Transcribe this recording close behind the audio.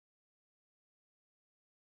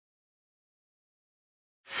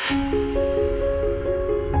Okay,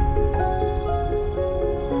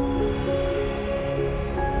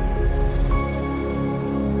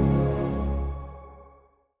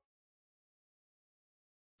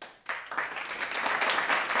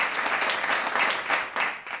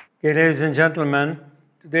 ladies and gentlemen,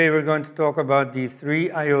 today we're going to talk about the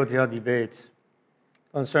 3 Ayodhya debates.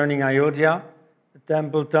 Concerning Ayodhya, the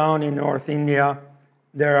temple town in North India,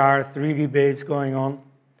 there are 3 debates going on.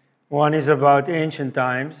 One is about ancient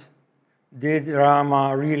times. Did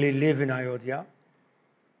Rama really live in Ayodhya?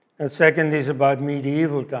 The second is about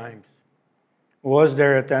medieval times. Was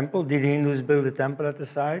there a temple? Did Hindus build a temple at the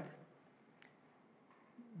site?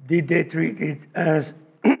 Did they treat it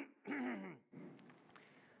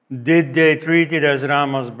as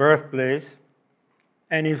Rama's birthplace?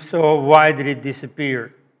 And if so, why did it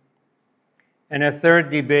disappear? And a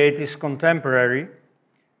third debate is contemporary,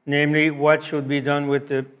 namely, what should be done with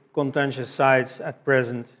the contentious sites at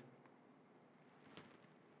present?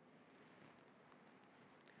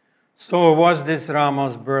 So, was this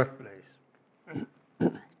Rama's birthplace?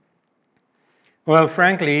 Well,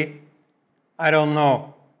 frankly, I don't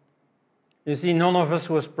know. You see, none of us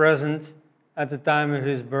was present at the time of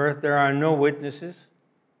his birth. There are no witnesses.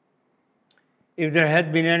 If there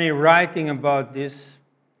had been any writing about this,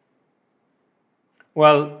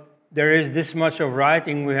 well, there is this much of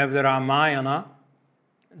writing. We have the Ramayana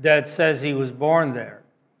that says he was born there.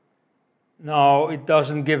 Now, it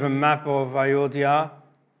doesn't give a map of Ayodhya.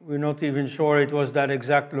 We're not even sure it was that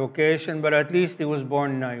exact location, but at least he was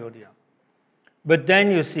born in Ayodhya. But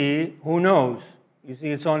then you see, who knows? You see,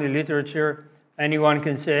 it's only literature. Anyone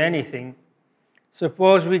can say anything.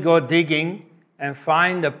 Suppose we go digging and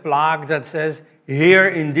find a plaque that says, here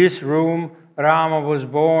in this room, Rama was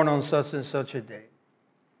born on such and such a day.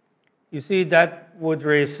 You see, that would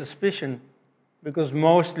raise suspicion, because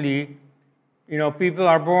mostly, people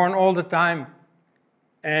are born all the time.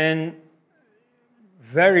 And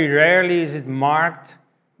very rarely is it marked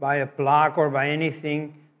by a plaque or by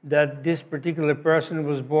anything that this particular person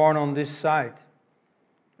was born on this site.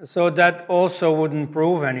 So that also wouldn't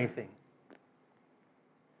prove anything.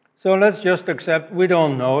 So let's just accept we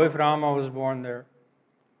don't know if Rama was born there.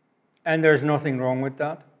 And there's nothing wrong with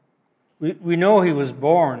that. We know he was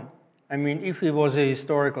born. I mean, if he was a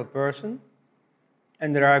historical person,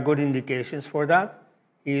 and there are good indications for that,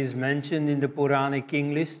 he is mentioned in the Puranic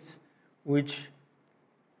king lists, which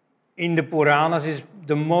in the Puranas is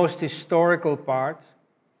the most historical part.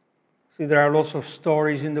 See, there are lots of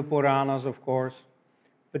stories in the Puranas, of course,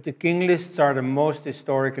 but the king lists are the most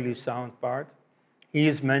historically sound part. He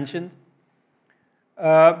is mentioned.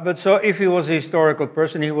 But so if he was a historical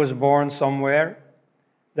person, he was born somewhere.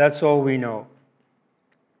 That's all we know.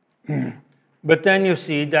 But then you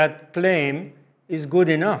see that claim is good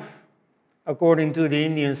enough, according to the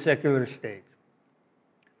Indian secular state.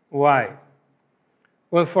 Why?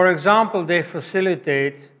 Well, for example, they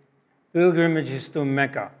facilitate pilgrimages to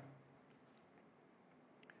Mecca.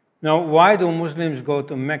 Now, why do Muslims go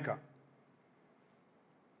to Mecca?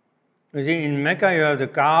 You see, in Mecca you have the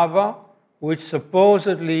Kaaba, which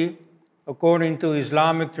supposedly, according to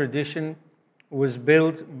Islamic tradition, was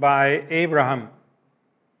built by Abraham.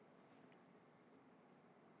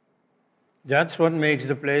 That's what makes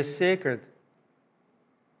the place sacred.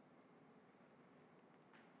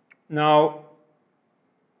 Now,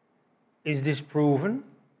 is this proven?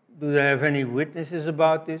 Do they have any witnesses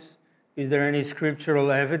about this? Is there any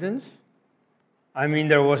scriptural evidence? I mean,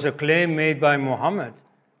 there was a claim made by Muhammad,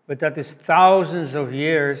 but that is thousands of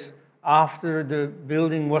years after the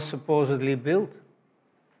building was supposedly built.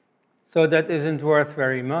 So that isn't worth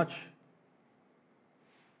very much.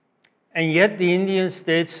 And yet the Indian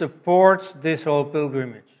state supports this whole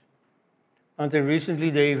pilgrimage. Until recently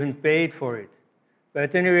they even paid for it. But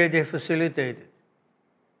at any rate they facilitate it.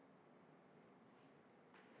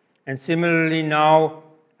 And similarly now,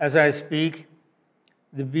 as I speak,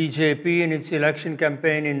 the BJP in its election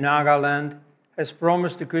campaign in Nagaland has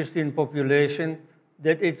promised the Christian population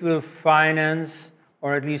that it will finance,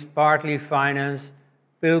 or at least partly finance,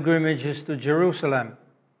 pilgrimages to Jerusalem,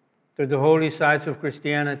 to the holy sites of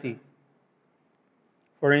Christianity.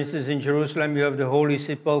 For instance, in Jerusalem you have the Holy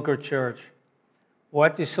Sepulchre Church.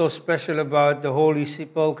 What is so special about the Holy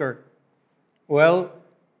Sepulchre? Well,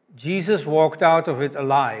 Jesus walked out of it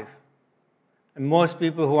alive. And most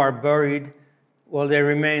people who are buried, well, they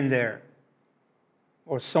remain there.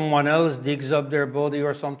 Or someone else digs up their body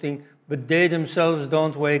or something, but they themselves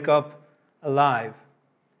don't wake up alive.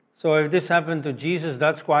 So if this happened to Jesus,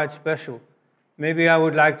 that's quite special. Maybe I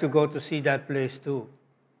would like to go to see that place too.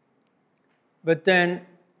 But then,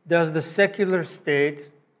 does the secular state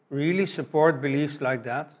really support beliefs like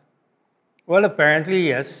that? Well, apparently,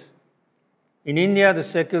 yes. In India, the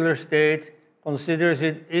secular state considers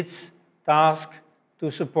it its task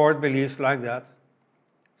to support beliefs like that.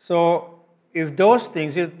 So, if those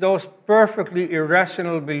things, if those perfectly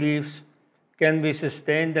irrational beliefs can be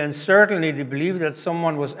sustained, then certainly the belief that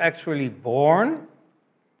someone was actually born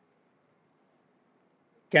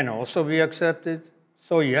can also be accepted.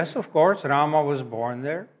 So, yes, of course, Rama was born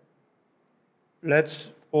there. Let's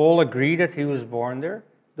all agree that he was born there,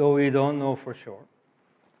 though we don't know for sure.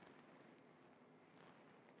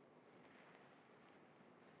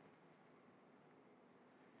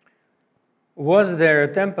 Was there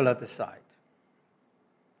a temple at the site?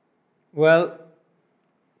 Well,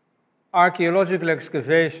 archaeological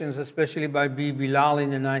excavations, especially by B. Bilal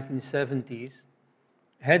in the 1970s,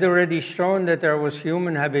 had already shown that there was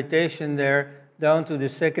human habitation there down to the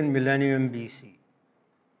 2nd millennium BC.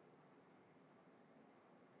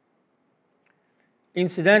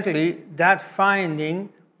 Incidentally, that finding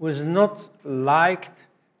was not liked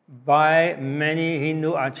by many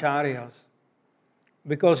Hindu acharyas.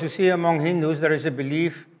 Because you see, among Hindus, there is a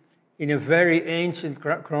belief in a very ancient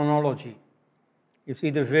chronology. You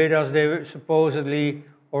see, the Vedas, they supposedly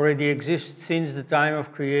already exist since the time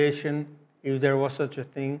of creation, if there was such a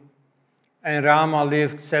thing. And Rama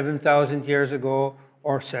lived 7,000 years ago,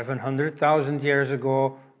 or 700,000 years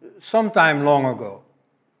ago, sometime long ago.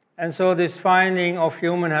 And so this finding of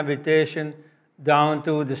human habitation down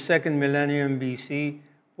to the 2nd millennium BC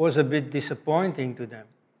was a bit disappointing to them.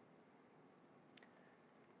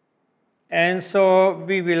 And so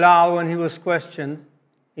Bilal, when he was questioned,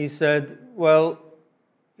 he said, well,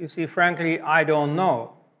 you see, frankly, I don't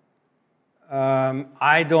know.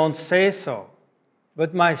 I don't say so.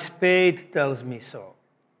 But my spade tells me so.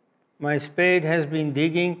 My spade has been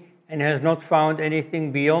digging and has not found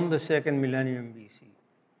anything beyond the 2nd millennium BC.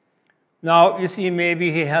 Now, you see,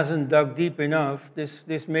 maybe he hasn't dug deep enough.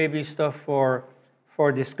 This may be stuff for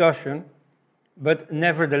discussion. But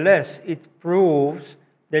nevertheless, it proves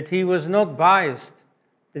that he was not biased,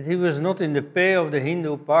 that he was not in the pay of the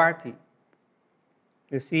Hindu party.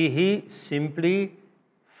 You see, he simply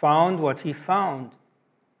found what he found.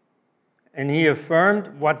 And he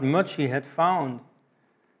affirmed what much he had found.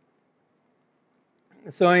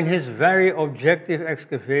 So in his very objective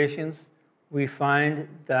excavations, we find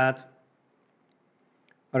that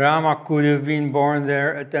Rama could have been born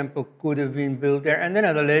there, a temple could have been built there, and then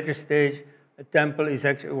at a later stage, a temple is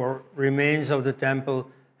actually, or remains of the temple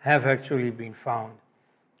have actually been found.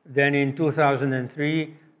 Then in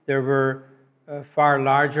 2003, there were far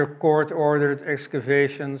larger court-ordered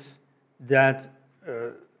excavations that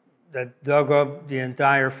dug up the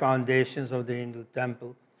entire foundations of the Hindu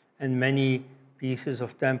temple and many pieces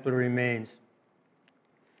of temple remains.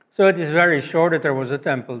 So it is very sure that there was a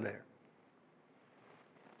temple there.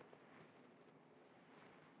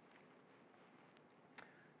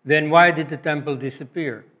 Then why did the temple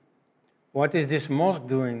disappear? What is this mosque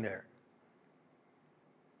doing there?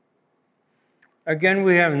 Again,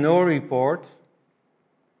 we have no report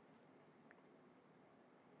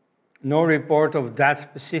of that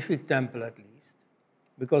specific temple at least,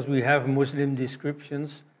 because we have Muslim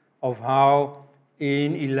descriptions of how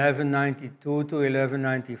in 1192 to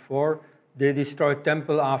 1194 they destroyed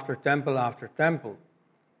temple after temple after temple.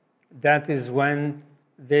 That is when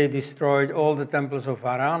they destroyed all the temples of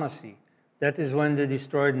Varanasi. That is when they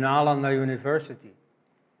destroyed Nalanda University.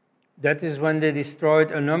 That is when they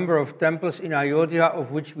destroyed a number of temples in Ayodhya,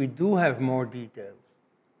 of which we do have more details.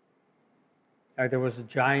 Like there was a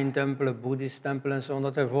Jain temple, a Buddhist temple, and so on,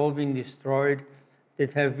 that have all been destroyed,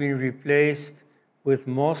 that have been replaced with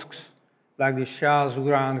mosques, like the Shah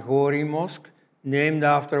Zuran Ghori Mosque, named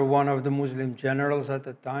after one of the Muslim generals at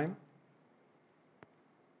the time.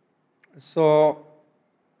 So,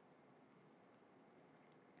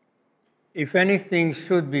 if anything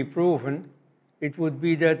should be proven, it would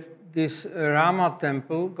be that this Rama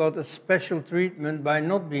temple got a special treatment by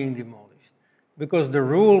not being demolished, because the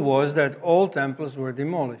rule was that all temples were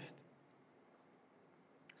demolished.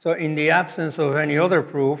 So in the absence of any other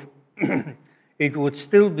proof, it would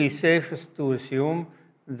still be safest to assume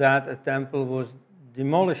that a temple was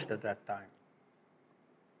demolished at that time.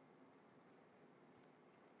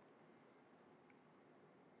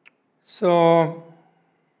 So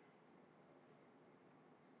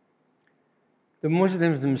the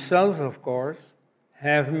Muslims themselves, of course,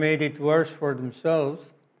 have made it worse for themselves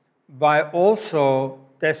by also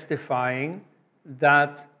testifying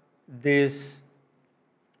that the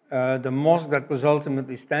mosque that was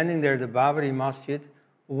ultimately standing there, the Babri Masjid,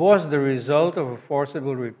 was the result of a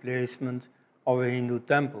forcible replacement of a Hindu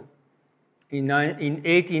temple. In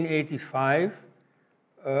 1885,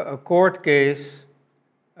 a court case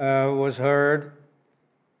was heard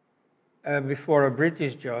before a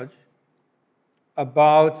British judge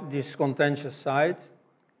about this contentious site.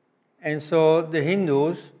 And so the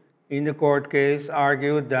Hindus in the court case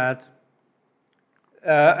argued that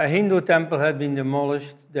a Hindu temple had been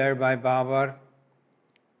demolished there by Babur,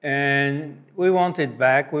 and we want it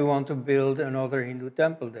back. We want to build another Hindu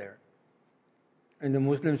temple there. And the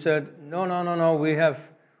Muslims said, no, no, no, no, we have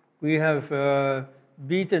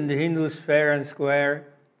beaten the Hindus fair and square.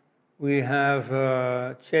 We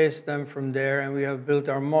have chased them from there, and we have built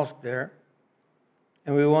our mosque there,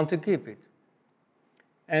 and we want to keep it.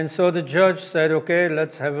 And so the judge said, okay,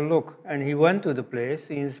 let's have a look. And he went to the place,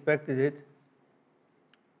 he inspected it,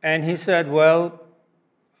 and he said, well,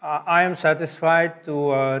 I am satisfied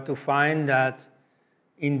to find that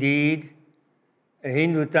indeed a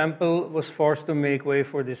Hindu temple was forced to make way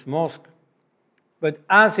for this mosque. But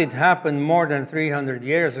as it happened more than 300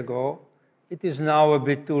 years ago, it is now a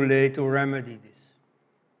bit too late to remedy this.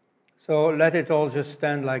 So let it all just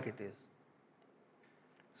stand like it is.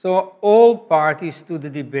 So all parties to the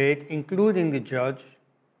debate, including the judge,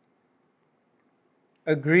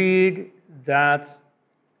 agreed that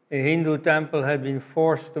a Hindu temple had been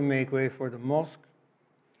forced to make way for the mosque,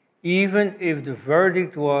 even if the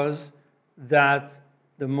verdict was that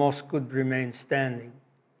the mosque could remain standing.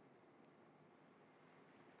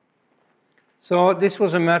 So this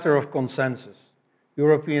was a matter of consensus.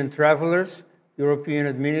 European travelers, European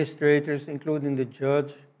administrators, including the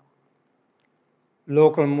judge,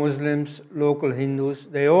 local Muslims, local Hindus,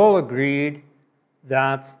 they all agreed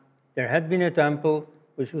that there had been a temple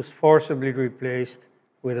which was forcibly replaced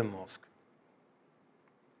with a mosque.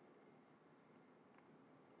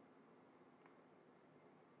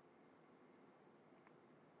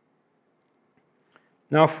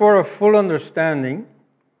 Now, for a full understanding,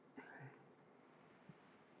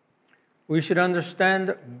 we should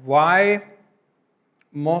understand why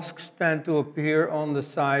mosques tend to appear on the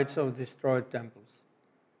sites of destroyed temples,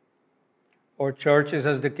 or churches,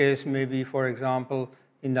 as the case may be, for example,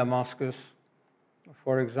 in Damascus,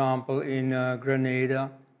 for example, in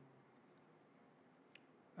Grenada,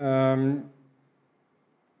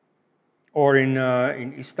 or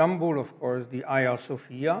in Istanbul, of course, the Hagia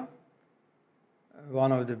Sophia,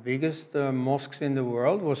 one of the biggest mosques in the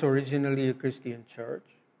world, was originally a Christian church.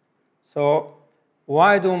 So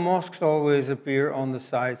why do mosques always appear on the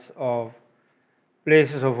sites of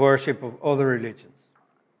places of worship of other religions?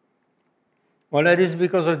 Well, that is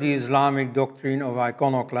because of the Islamic doctrine of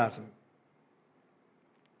iconoclasm.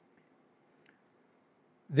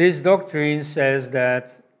 This doctrine says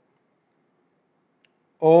that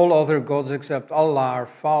all other gods except Allah are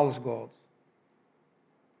false gods,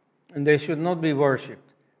 and they should not be worshipped.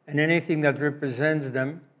 And anything that represents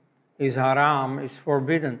them is haram, is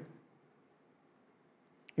forbidden.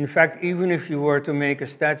 In fact, even if you were to make a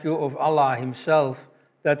statue of Allah himself,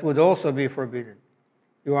 that would also be forbidden.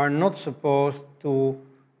 You are not supposed to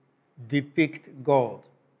depict God,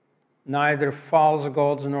 neither false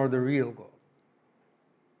gods nor the real God.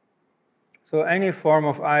 So any form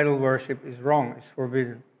of idol worship is wrong, is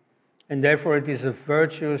forbidden. And therefore it is a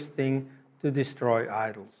virtuous thing to destroy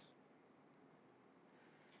idols.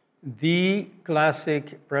 The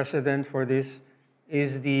classic precedent for this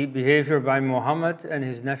is the behavior by Muhammad and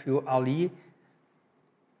his nephew Ali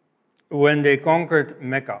when they conquered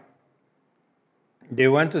Mecca. They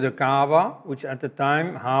went to the Kaaba, which at the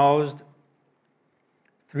time housed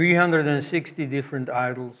 360 different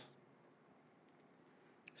idols.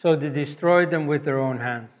 So they destroyed them with their own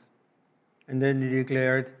hands. And then they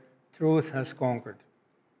declared, truth has conquered.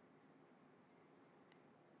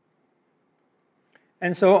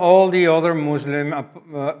 And so all the other Muslim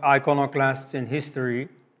iconoclasts in history,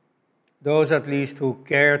 those at least who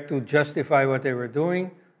cared to justify what they were doing,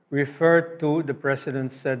 referred to the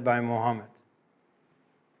precedents set by Muhammad.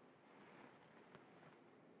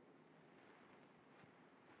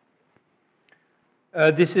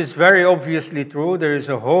 This is very obviously true. There is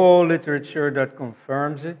a whole literature that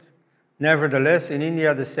confirms it. Nevertheless, in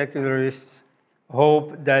India, the secularists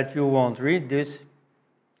hope that you won't read this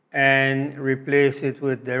and replace it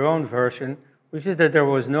with their own version, which is that there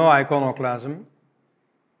was no iconoclasm,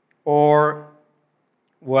 or,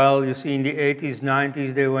 well, you see, in the 80s,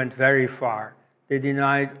 90s, they went very far. They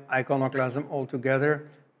denied iconoclasm altogether.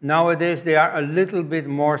 Nowadays, they are a little bit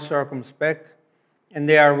more circumspect, and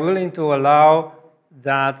they are willing to allow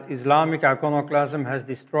that Islamic iconoclasm has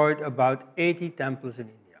destroyed about 80 temples in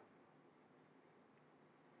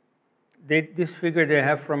India. This figure they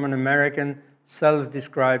have from an American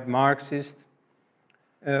self-described Marxist,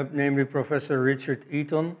 namely Professor Richard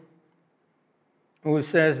Eaton. who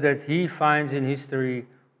says that he finds in history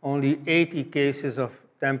only 80 cases of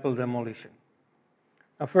temple demolition.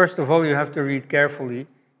 Now, first of all, you have to read carefully.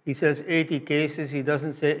 He says 80 cases, he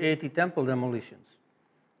doesn't say 80 temple demolitions.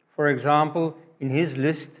 For example, in his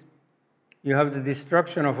list, you have the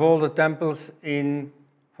destruction of all the temples in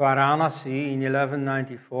Varanasi in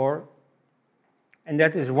 1194, and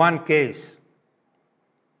that is one case.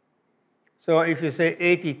 So if you say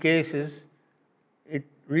 80 cases, it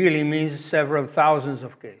really means several thousands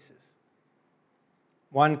of cases.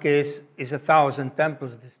 One case is 1,000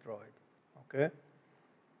 temples destroyed, okay?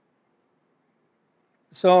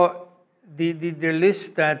 So the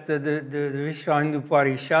list that the Vishwa Hindu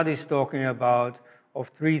Parishad is talking about of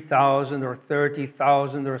 3,000 or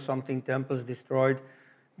 30,000 or something temples destroyed,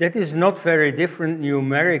 that is not very different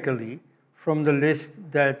numerically from the list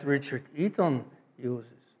that Richard Eaton uses.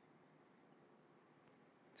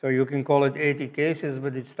 So you can call it 80 cases,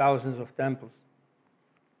 but it's thousands of temples.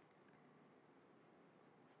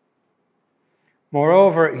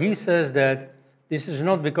 Moreover, he says that this is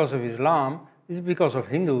not because of Islam, this is because of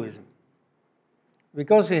Hinduism.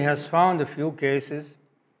 Because he has found a few cases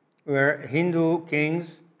where Hindu kings,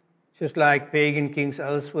 just like pagan kings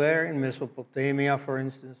elsewhere, in Mesopotamia, for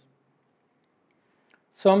instance,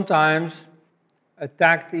 sometimes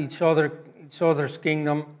attacked each other's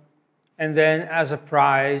kingdom, and then as a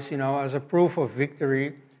prize, as a proof of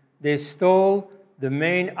victory, they stole the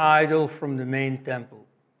main idol from the main temple.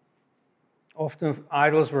 Often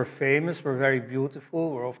idols were famous, were very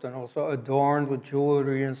beautiful, were often also adorned with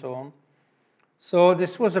jewelry and so on. So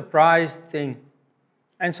this was a prized thing.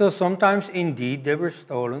 And so sometimes indeed they were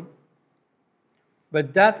stolen.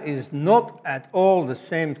 But that is not at all the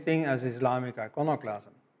same thing as Islamic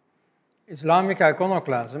iconoclasm. Islamic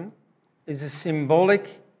iconoclasm is a symbolic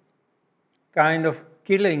kind of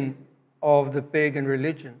killing of the pagan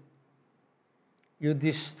religion. You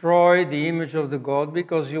destroy the image of the god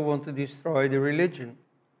because you want to destroy the religion.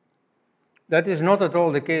 That is not at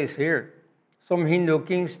all the case here. Some Hindu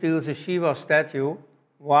king steals a Shiva statue.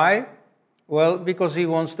 Why? Well, because he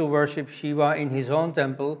wants to worship Shiva in his own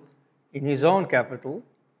temple, in his own capital,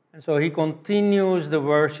 and so he continues the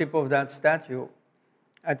worship of that statue.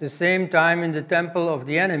 At the same time, in the temple of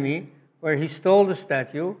the enemy, where he stole the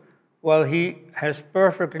statue, well, he has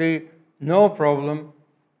perfectly no problem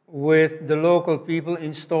with the local people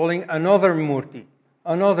installing another murti,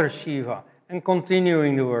 another Shiva, and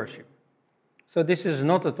continuing the worship. So this is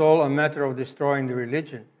not at all a matter of destroying the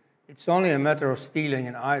religion. It's only a matter of stealing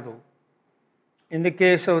an idol. In the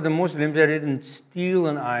case of the Muslims, they didn't steal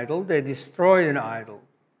an idol, they destroyed an idol.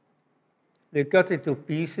 They cut it to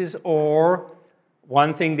pieces, or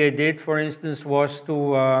one thing they did, for instance, was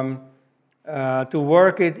to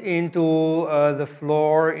work it into the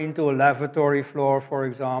floor, into a lavatory floor, for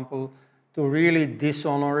example, to really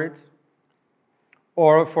dishonor it.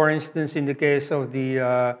 Or, for instance, in the case of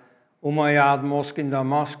the Umayyad Mosque in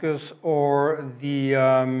Damascus, or the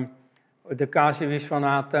Kashi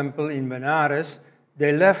Vishwanath temple in Benares,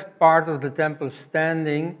 they left part of the temple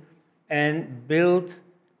standing and built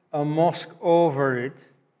a mosque over it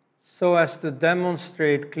so as to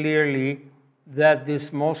demonstrate clearly that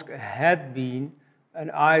this mosque had been an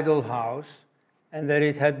idol house and that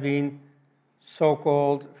it had been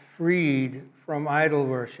so-called freed from idol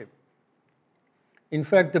worship. In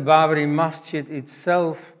fact, the Babri Masjid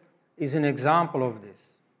itself is an example of this.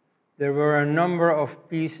 There were a number of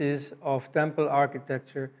pieces of temple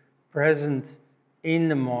architecture present in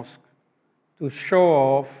the mosque to show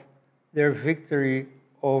off their victory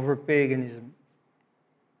over paganism.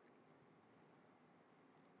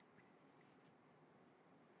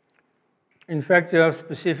 In fact, you have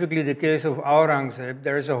specifically the case of Aurangzeb.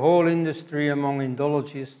 There is a whole industry among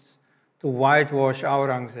Indologists to whitewash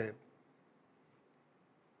Aurangzeb.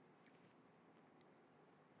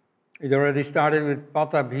 It already started with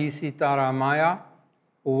Pattabhi Sitaramaya,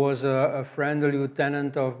 who was a friend, a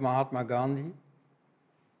lieutenant of Mahatma Gandhi.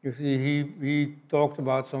 You see, he talked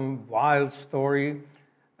about some wild story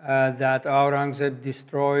that Aurangzeb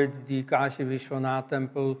destroyed the Kashi Vishwanath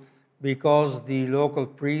temple because the local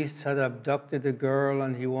priests had abducted a girl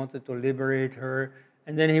and he wanted to liberate her,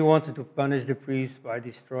 and then he wanted to punish the priests by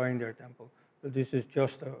destroying their temple. So this is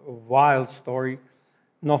just a wild story,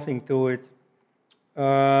 nothing to it.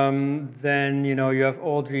 Then, you have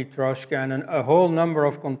Audrey Trushkan and a whole number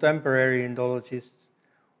of contemporary Indologists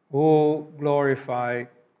who glorify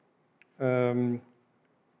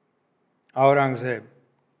Aurangzeb.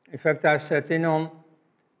 In fact, I sat in on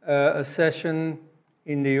a session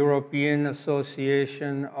in the European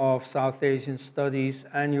Association of South Asian Studies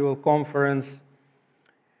annual conference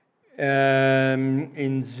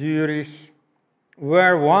in Zurich,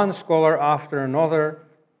 where one scholar after another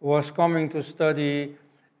was coming to study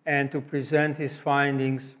and to present his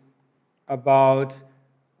findings about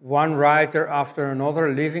one writer after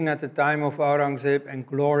another living at the time of Aurangzeb and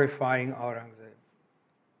glorifying Aurangzeb.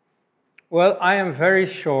 Well, I am very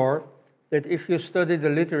sure that if you study the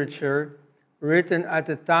literature written at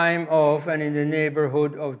the time of and in the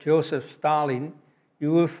neighborhood of Joseph Stalin,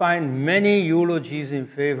 you will find many eulogies in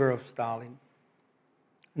favor of Stalin.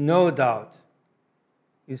 No doubt.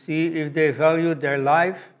 You see, if they valued their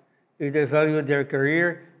life, if they valued their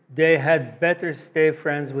career, they had better stay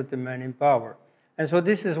friends with the men in power. And so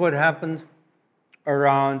this is what happened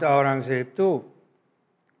around Aurangzeb too.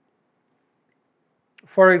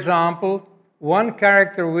 For example, one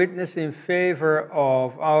character witness in favor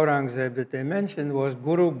of Aurangzeb that they mentioned was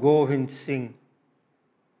Guru Govind Singh.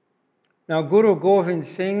 Now, Guru Govind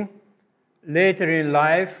Singh, later in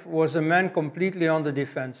life, was a man completely on the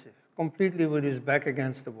defensive, completely with his back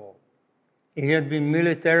against the wall. He had been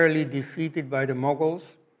militarily defeated by the Mughals,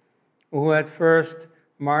 who had first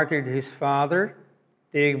martyred his father,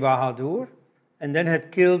 Tegh Bahadur, and then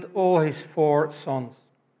had killed all his 4 sons.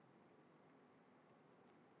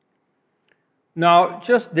 Now,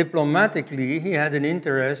 just diplomatically, he had an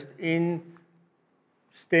interest in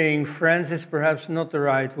staying friends is perhaps not the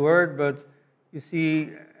right word, but you see,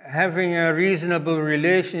 having a reasonable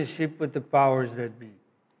relationship with the powers that be.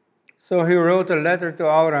 So he wrote a letter to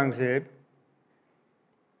Aurangzeb,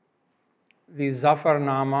 the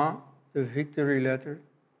Zafarnama, the victory letter,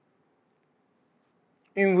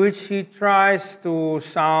 in which he tries to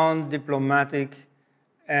sound diplomatic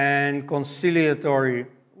and conciliatory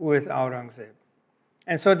with Aurangzeb.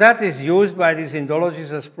 And so that is used by these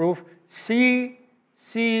Indologists as proof. See,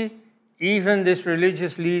 even this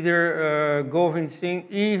religious leader, Govind Singh,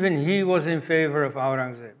 even he was in favor of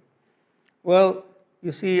Aurangzeb. Well,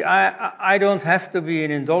 you see, I don't have to be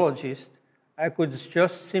an Indologist. I could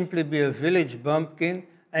just simply be a village bumpkin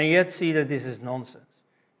and yet see that this is nonsense.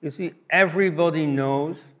 You see, everybody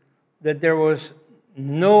knows that there was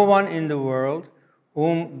no one in the world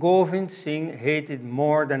whom Govind Singh hated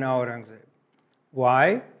more than Aurangzeb.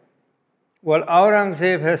 Why? Well,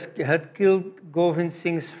 Aurangzeb had killed Govind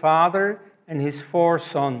Singh's father and his 4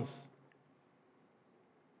 sons.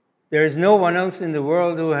 There is no one else in the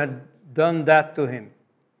world who had done that to him.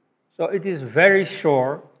 So it is very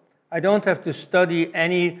sure. I don't have to study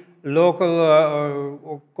any local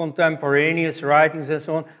or contemporaneous writings and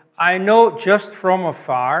so on. I know just from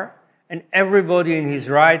afar, and everybody in his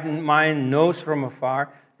right mind knows from afar,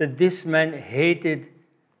 that this man hated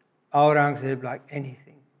Aurangzeb like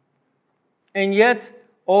anything. And yet,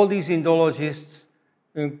 all these Indologists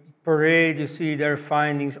parade, you see, their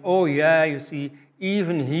findings. Oh yeah, you see,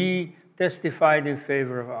 even he testified in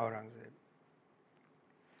favor of Aurangzeb.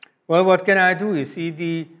 Well, what can I do? You see,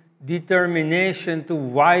 the determination to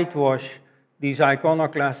whitewash these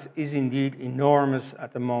iconoclasts is indeed enormous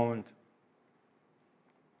at the moment.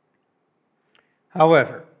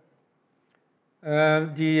 However,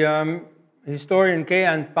 the historian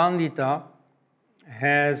K.N. Pandita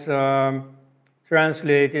has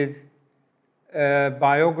translated a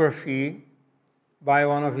biography by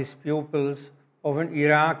one of his pupils of an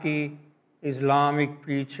Iraqi Islamic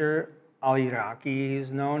preacher. Al-Iraqi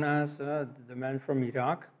is known as, the man from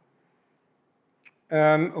Iraq,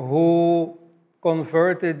 who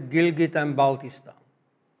converted Gilgit and Baltistan,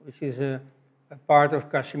 which is a part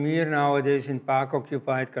of Kashmir nowadays in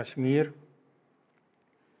Pak-occupied Kashmir.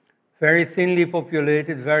 Very thinly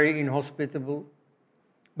populated, very inhospitable.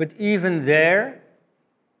 But even there,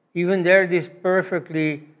 this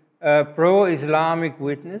perfectly pro-Islamic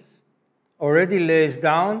witness already lays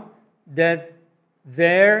down that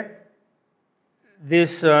there,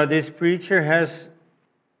 this preacher has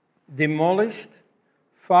demolished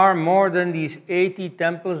far more than these 80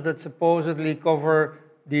 temples that supposedly cover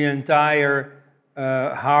the entire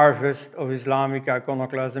harvest of Islamic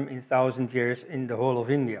iconoclasm in 1,000 years in the whole of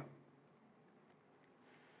India.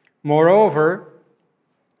 Moreover,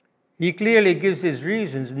 he clearly gives his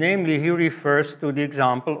reasons, namely he refers to the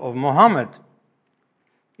example of Muhammad.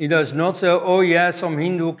 He does not say, oh yeah, some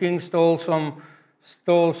Hindu king stole some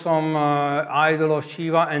idol of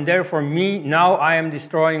Shiva, and therefore now I am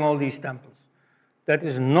destroying all these temples. That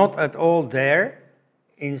is not at all there.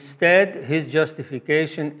 Instead, his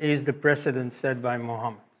justification is the precedent set by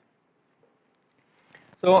Muhammad.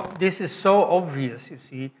 So this is so obvious, you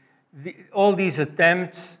see. All these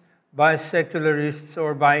attempts by secularists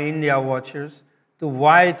or by India watchers to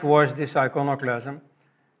whitewash this iconoclasm,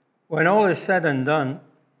 when all is said and done,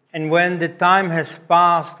 and when the time has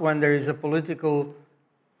passed, when there is a political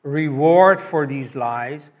reward for these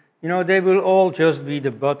lies, You know, they will all just be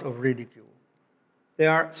the butt of ridicule. They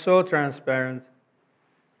are so transparent.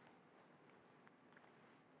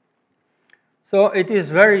 So it is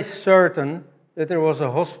very certain that there was a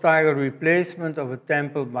hostile replacement of a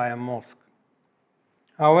temple by a mosque.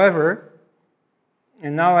 However,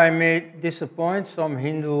 and now I may disappoint some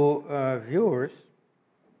Hindu viewers,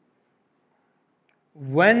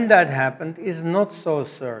 when that happened is not so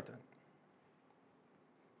certain.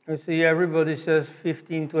 You see, everybody says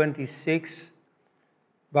 1526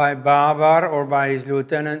 by Babar or by his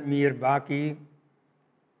lieutenant Mir Baki,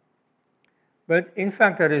 but in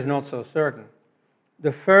fact that is not so certain.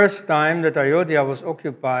 The first time that Ayodhya was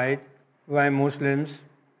occupied by Muslims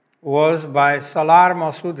was by Salar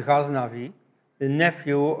Masud Ghaznavi, the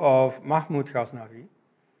nephew of Mahmud Ghaznavi,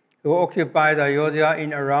 who occupied Ayodhya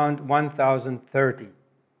in around 1030.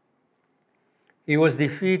 He was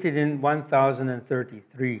defeated in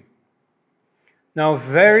 1033. Now,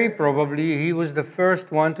 very probably, he was the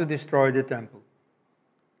first one to destroy the temple.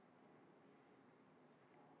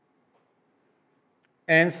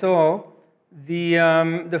 And so,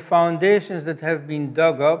 the foundations that have been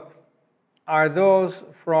dug up are those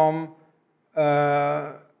from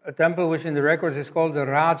a temple which in the records is called the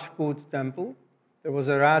Rajput temple. There was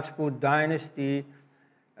a Rajput dynasty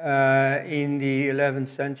in the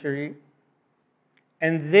 11th century.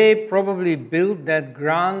 And they probably built that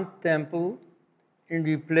grand temple in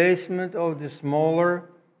replacement of the smaller,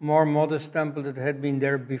 more modest temple that had been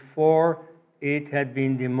there before it had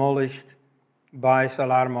been demolished by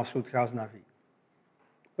Salar Masud Ghaznavi.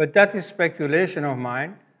 But that is speculation of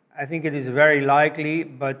mine. I think it is very likely,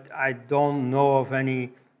 but I don't know of any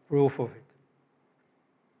proof of it.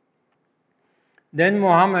 Then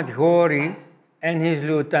Muhammad Ghori and his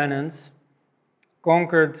lieutenants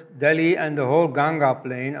conquered Delhi and the whole Ganga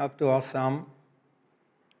plain up to Assam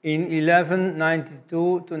in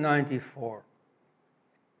 1192 to 94.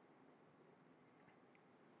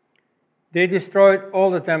 They destroyed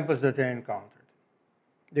all the temples that they encountered.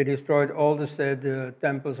 They destroyed all the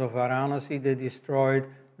temples of Varanasi. They destroyed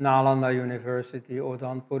Nalanda University,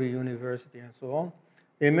 Odanpuri University, and so on.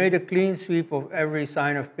 They made a clean sweep of every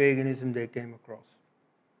sign of paganism they came across.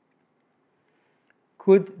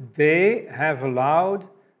 Could they have allowed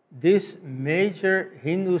this major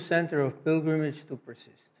Hindu center of pilgrimage to persist?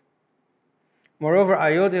 Moreover,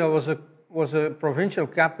 Ayodhya was a provincial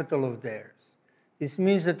capital of theirs. This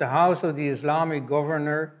means that the house of the Islamic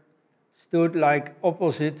governor stood like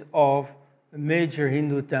opposite of a major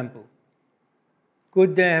Hindu temple.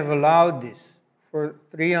 Could they have allowed this for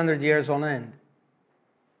 300 years on end?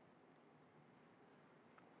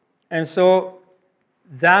 And so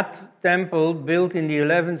that temple, built in the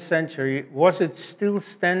 11th century, was it still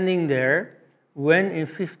standing there when in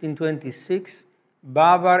 1526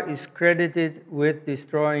 Babar is credited with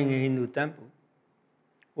destroying a Hindu temple?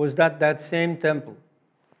 Was that same temple?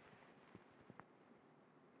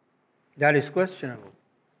 That is questionable.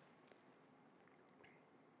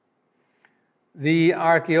 The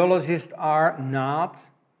archaeologist R. Nath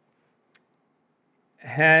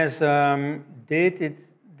has dated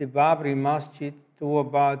the Babri Masjid to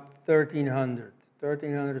about 1300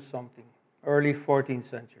 something, early 14th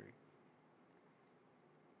century.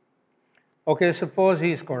 Okay, suppose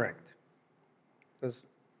he is correct, because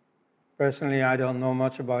personally I don't know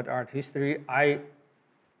much about art history. I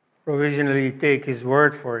provisionally take his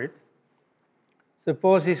word for it.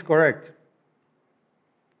 Suppose he's correct.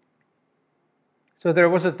 So there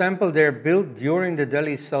was a temple there built during the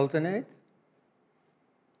Delhi Sultanate,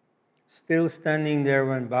 still standing there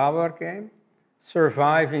when Babar came,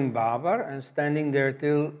 surviving Babar, and standing there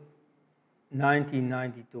till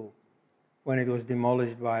 1992, when it was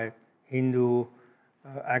demolished by Hindu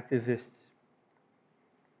activists.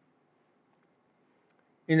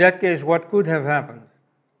 In that case, what could have happened?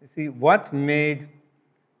 You see, what made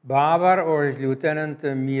Babar or his lieutenant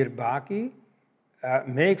Mir Baki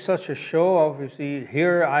make such a show of, you see,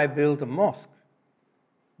 here I built a mosque?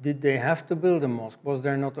 Did they have to build a mosque? Was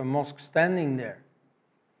there not a mosque standing there?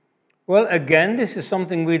 Well, again, this is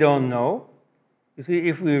something we don't know. You see,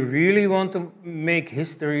 if we really want to make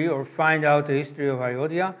history or find out the history of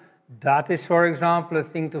Ayodhya, that is, for example, a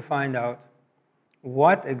thing to find out.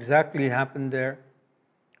 What exactly happened there?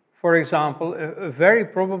 For example, a very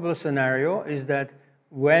probable scenario is that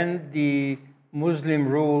when the Muslim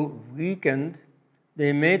rule weakened,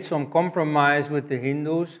 they made some compromise with the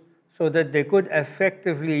Hindus so that they could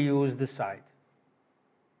effectively use the site.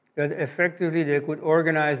 That effectively they could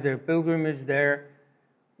organize their pilgrimage there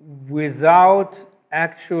without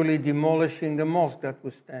actually demolishing the mosque that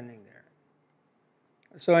was standing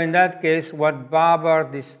there. So in that case, what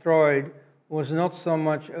Babar destroyed was not so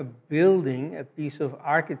much a building, a piece of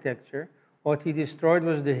architecture. What he destroyed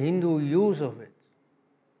was the Hindu use of it.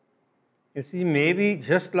 You see, maybe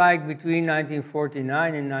just like between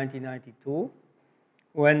 1949 and 1992,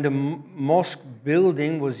 when the mosque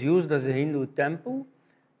building was used as a Hindu temple,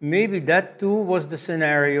 maybe that too was the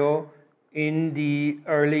scenario in the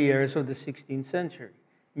early years of the 16th century.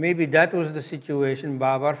 Maybe that was the situation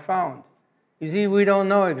Babar found. You see, we don't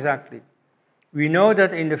know exactly. We know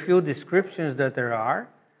that in the few descriptions that there are,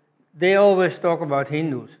 they always talk about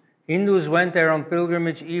Hindus. Hindus went there on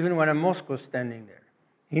pilgrimage even when a mosque was standing there.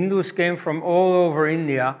 Hindus came from all over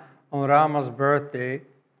India on Rama's birthday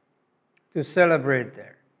to celebrate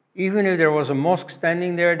there. Even if there was a mosque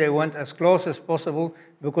standing there, they went as close as possible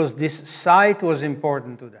because this site was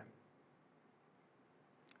important to them.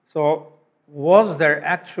 So, was there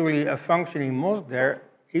actually a functioning mosque there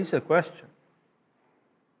is a question.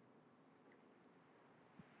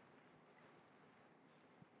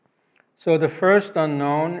 So the first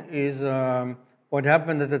unknown is what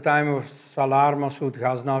happened at the time of Salar Masud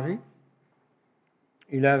Ghaznavi,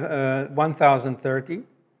 1030.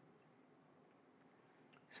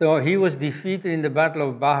 So he was defeated in the Battle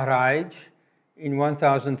of Bahraij in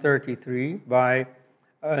 1033 by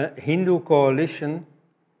a Hindu coalition,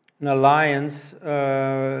 an alliance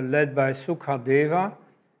led by Sukadeva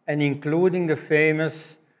and including the famous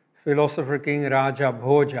philosopher king Raja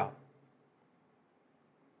Bhoja.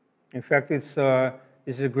 In fact, it's a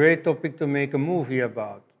great topic to make a movie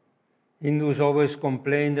about. Hindus always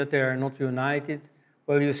complain that they are not united.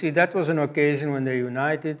 Well, you see, that was an occasion when they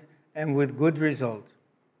united, and with good result.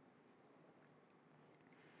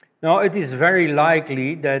 Now, it is very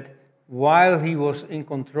likely that while he was in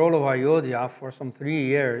control of Ayodhya for some 3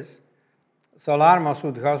 years, Salar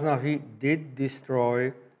Masud Ghaznavi did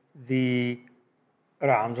destroy the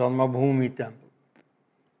Ram Janmabhoomi temple.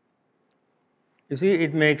 You see,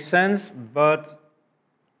 it makes sense, but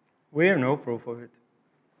we have no proof of it.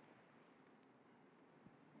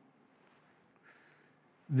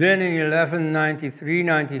 Then in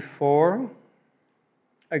 1193-94,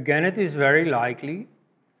 again it is very likely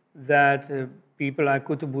that people like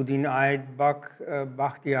Qutbuddin Aybak,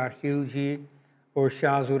 Bakhtiyar Khilji, or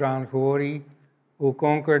Shah Zuran Ghori, who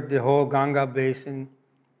conquered the whole Ganga basin,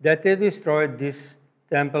 that they destroyed this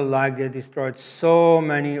temple like they destroyed so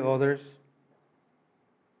many others.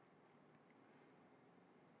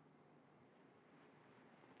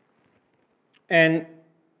 And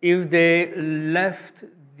if they left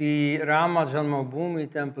the Rama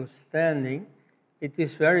Janmabhoomi temple standing, it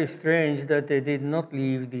is very strange that they did not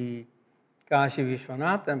leave the Kashi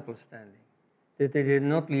Vishwanath temple standing, that they did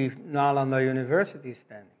not leave Nalanda University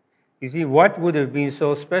standing. You see, what would have been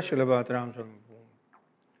so special about Ram Janmabhoomi?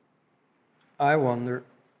 I wonder.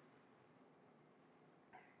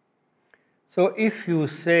 So if you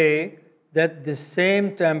say that the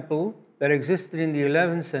same temple that existed in the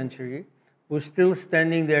 11th century was still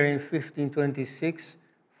standing there in 1526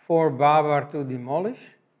 for Babar to demolish,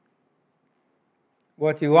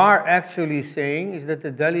 what you are actually saying is that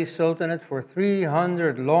the Delhi Sultanate for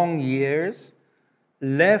 300 long years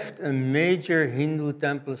left a major Hindu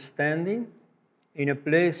temple standing in a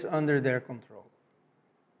place under their control.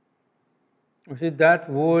 You see, that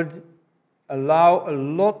would allow a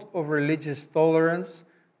lot of religious tolerance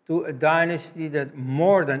to a dynasty that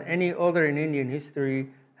more than any other in Indian history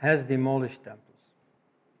has demolished temples.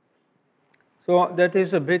 So that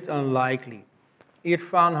is a bit unlikely.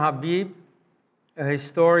 Irfan Habib, a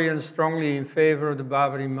historian strongly in favor of the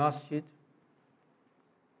Babri Masjid,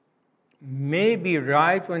 may be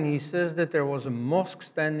right when he says that there was a mosque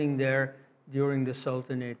standing there during the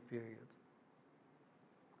Sultanate period.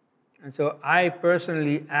 And so I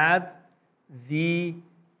personally add the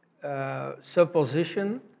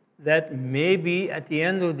supposition that maybe at the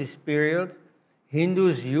end of this period,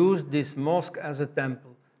 Hindus used this mosque as a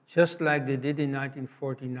temple, just like they did in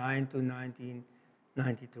 1949 to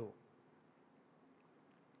 1992.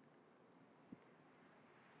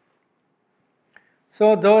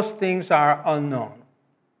 So those things are unknown,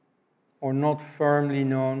 or not firmly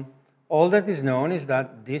known. All that is known is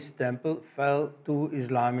that this temple fell to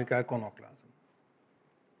Islamic iconoclasm.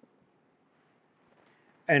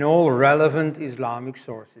 And all relevant Islamic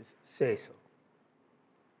sources say so.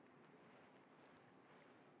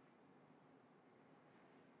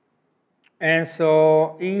 And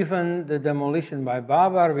so even the demolition by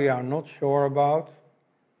Babar we are not sure about,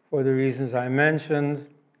 for the reasons I mentioned.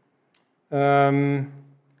 And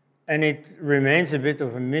it remains a bit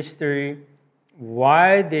of a mystery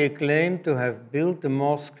why they claim to have built the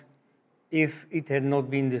mosque if it had not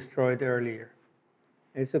been destroyed earlier.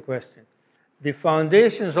 It's a question. The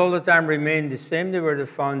foundations all the time remain the same. They were the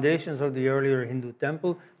foundations of the earlier Hindu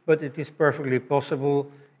temple, but it is perfectly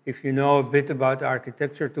possible, if you know a bit about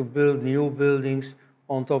architecture, to build new buildings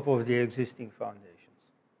on top of the existing foundations.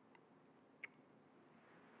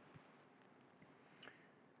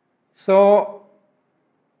 So,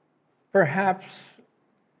 perhaps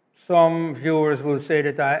some viewers will say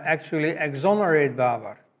that I actually exonerate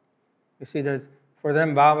Babar. You see that for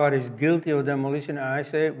them Babar is guilty of demolition, and I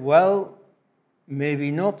say, well,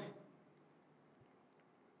 maybe not.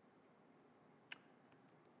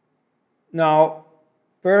 Now,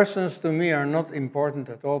 persons to me are not important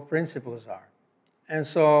at all, principles are. And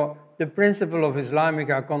so the principle of Islamic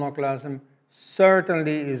iconoclasm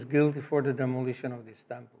certainly is guilty for the demolition of this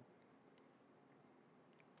temple.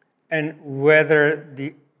 And whether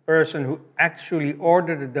the person who actually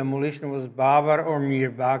ordered the demolition was Babar or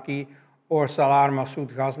Mir Baqi or Salar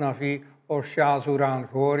Masood Ghaznavi or Shah Zuran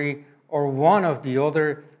Ghori or one of the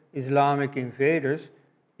other Islamic invaders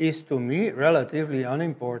is to me relatively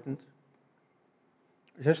unimportant.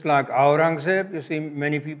 Just like Aurangzeb, you see,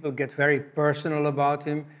 many people get very personal about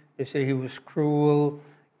him. They say he was cruel,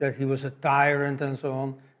 that he was a tyrant, and so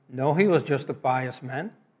on. No, he was just a pious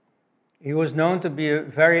man. He was known to be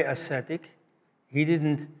very ascetic. He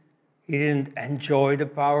didn't enjoy the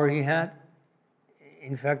power he had.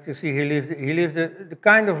 In fact, you see, he lived the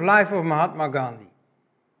kind of life of Mahatma Gandhi.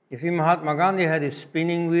 You see, Mahatma Gandhi had his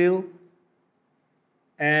spinning wheel,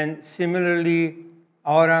 and similarly,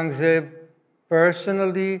 Aurangzeb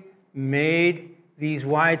personally made these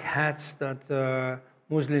white hats that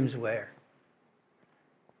Muslims wear.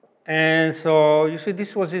 And so, you see,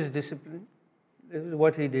 this was his discipline. This is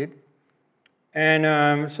what he did.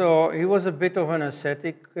 And so he was a bit of an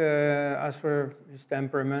ascetic as for his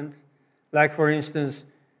temperament. Like, for instance,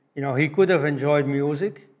 you know, he could have enjoyed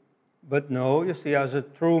music, but no, you see, as a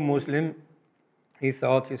true Muslim, he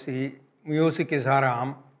thought, you see, music is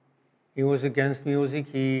haram. He was against music.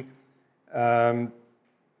 He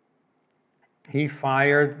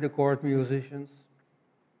fired the court musicians.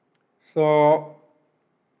 So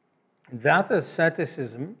that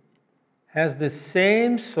asceticism has the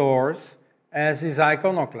same source as his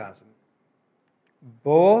iconoclasm.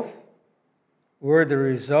 Both were the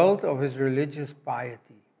result of his religious piety.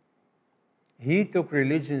 He took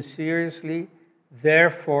religion seriously,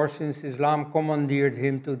 therefore, since Islam commandeered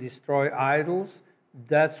him to destroy idols,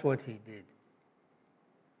 that's what he did.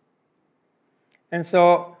 And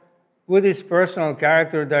so, with his personal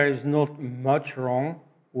character, there is not much wrong.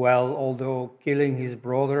 Well, although killing his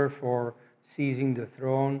brother for seizing the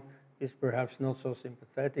throne is perhaps not so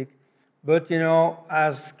sympathetic. But, you know,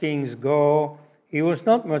 as kings go, he was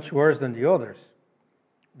not much worse than the others.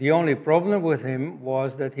 The only problem with him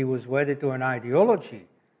was that he was wedded to an ideology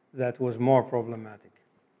that was more problematic.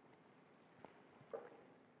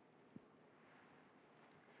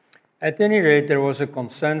 At any rate, there was a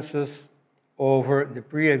consensus over the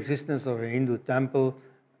pre-existence of a Hindu temple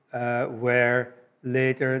where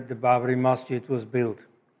later the Babri Masjid was built.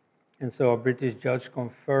 And so a British judge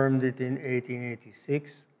confirmed it in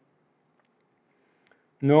 1886.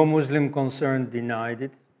 No Muslim concerned denied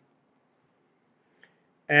it.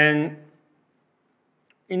 And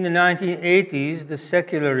in the 1980s, the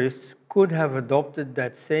secularists could have adopted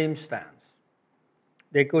that same stance.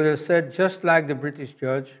 They could have said, just like the British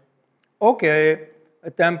judge, okay,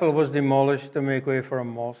 a temple was demolished to make way for a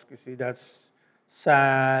mosque. You see, that's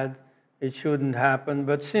sad. It shouldn't happen.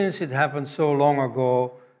 But since it happened so long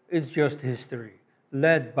ago, it's just history.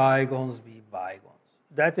 Let bygones be bygones.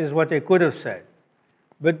 That is what they could have said.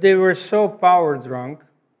 But they were so power drunk,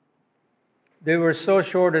 they were so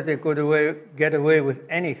sure that they could get away with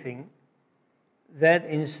anything, that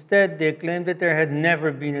instead they claimed that there had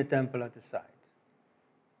never been a temple at the site.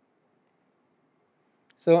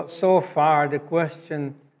 So far the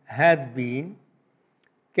question had been,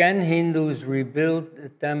 can Hindus rebuild the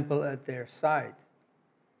temple at their site?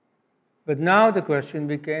 But now the question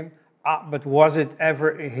became, but was it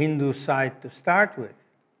ever a Hindu site to start with?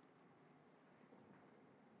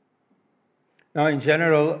 Now, in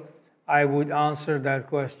general, I would answer that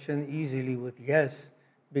question easily with yes,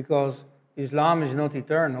 because Islam is not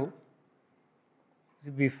eternal.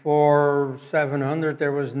 Before 700,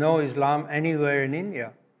 there was no Islam anywhere in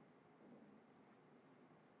India.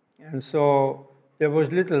 And so there was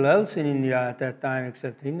little else in India at that time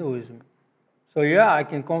except Hinduism. So yeah, I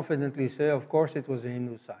can confidently say, of course, it was a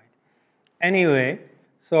Hindu site. Anyway,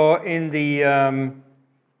 so in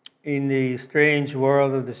the strange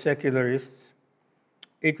world of the secularists,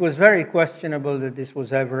 it was very questionable that this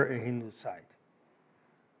was ever a Hindu site.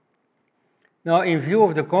 Now, in view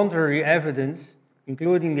of the contrary evidence,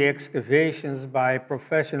 including the excavations by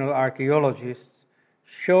professional archaeologists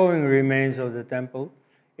showing remains of the temple,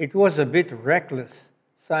 it was a bit reckless,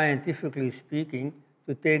 scientifically speaking,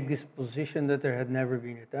 to take this position that there had never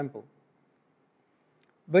been a temple.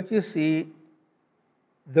 But you see,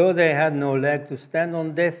 though they had no leg to stand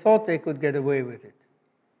on, they thought they could get away with it.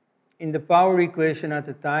 In the power equation at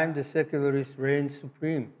the time, the secularists reigned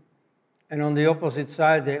supreme. And on the opposite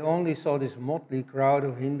side, they only saw this motley crowd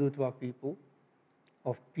of Hindutva people,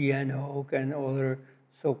 of P.N. Hoke and other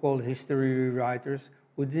so-called history writers,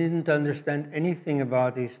 who didn't understand anything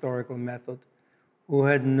about the historical method, who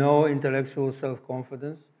had no intellectual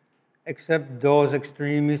self-confidence, except those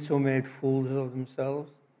extremists who made fools of themselves.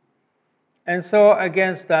 And so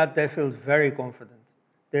against that, they felt very confident.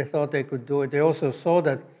 They thought they could do it. They also saw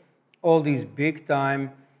that all these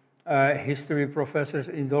big-time history professors,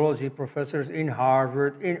 Indology professors in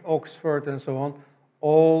Harvard, in Oxford, and so on,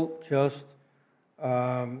 all just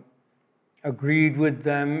agreed with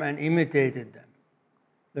them and imitated them.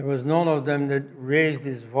 There was none of them that raised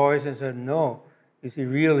his voice and said, no. You see,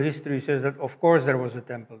 real history says that, of course, there was a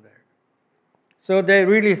temple there. So they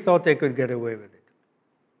really thought they could get away with it.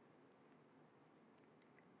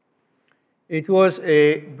 It was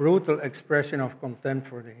a brutal expression of contempt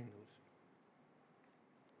for the Hindus.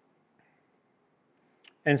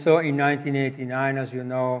 And so in 1989, as you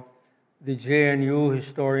know, the JNU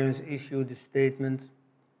historians issued a statement,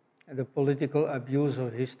 The Political Abuse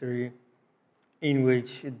of History, in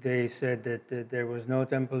which they said that there was no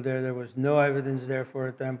temple there was no evidence there for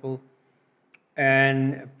a temple,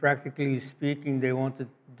 and practically speaking, they wanted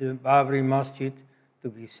the Babri Masjid to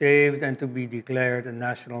be saved and to be declared a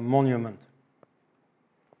national monument.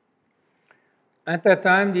 At that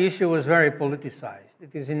time, the issue was very politicized.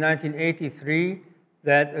 It is in 1983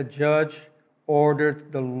 that a judge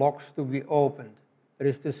ordered the locks to be opened. That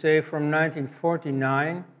is to say, from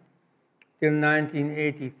 1949 till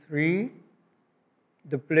 1983,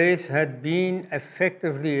 the place had been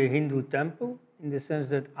effectively a Hindu temple, in the sense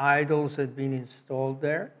that idols had been installed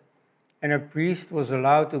there, and a priest was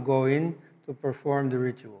allowed to go in to perform the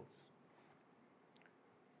rituals.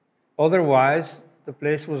 Otherwise, the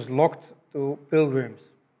place was locked to pilgrims.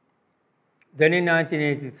 Then in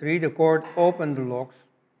 1983, the court opened the locks,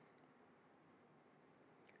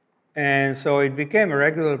 and so it became a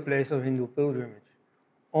regular place of Hindu pilgrimage.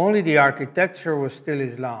 Only the architecture was still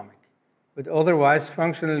Islamic, but otherwise,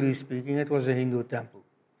 functionally speaking, it was a Hindu temple.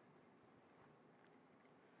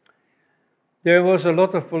 There was a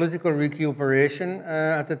lot of political recuperation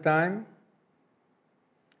at the time,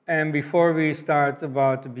 and before we start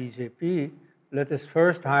about the BJP, let us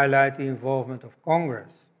first highlight the involvement of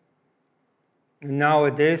Congress.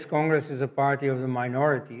 Nowadays, Congress is a party of the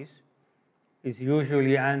minorities. It's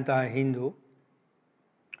usually anti-Hindu.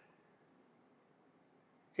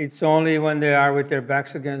 It's only when they are with their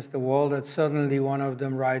backs against the wall that suddenly one of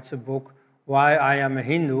them writes a book, Why I Am a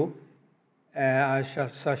Hindu, as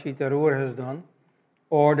Shashi Tharoor has done,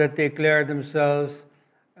 or that they declare themselves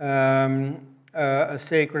a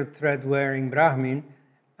sacred thread-wearing Brahmin,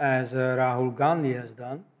 as Rahul Gandhi has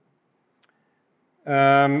done.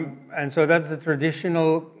 And so that's the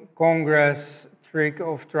traditional Congress trick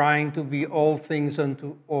of trying to be all things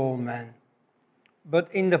unto all men. But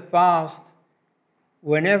in the past,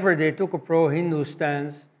 whenever they took a pro-Hindu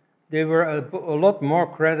stance, they were a lot more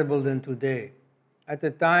credible than today. At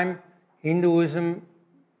the time, Hinduism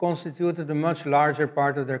constituted a much larger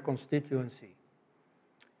part of their constituency,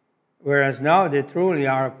 whereas now they truly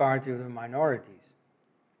are a party of the minorities.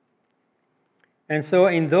 And so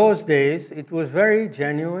in those days, it was very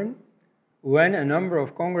genuine when a number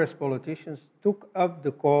of Congress politicians took up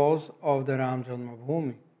the cause of the Ram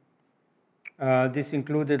Janmabhoomi. This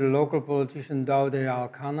included a local politician, Daude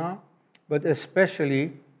Al-Khanna, but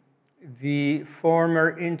especially the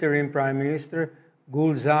former interim Prime Minister,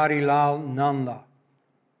 Gulzari Lal Nanda.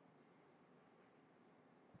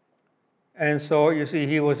 And so, you see,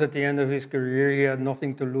 he was at the end of his career. He had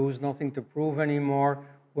nothing to lose, nothing to prove anymore.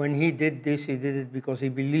 When he did this, he did it because he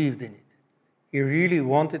believed in it. He really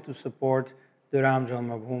wanted to support the Ram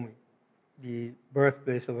Janmabhoomi, the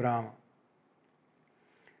birthplace of Rama.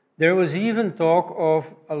 There was even talk of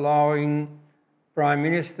allowing Prime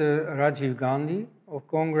Minister Rajiv Gandhi of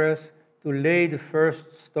Congress to lay the first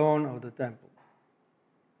stone of the temple.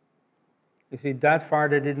 You see, that far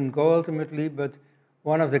they didn't go ultimately, but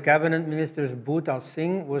one of the cabinet ministers, Bhuta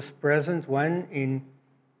Singh, was present when, in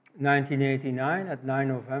 1989, at 9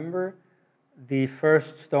 November, the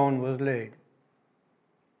first stone was laid.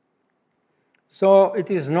 So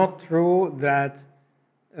it is not true that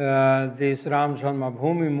this Ram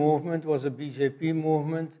Janmabhoomi movement was a BJP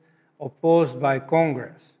movement, opposed by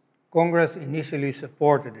Congress. Congress initially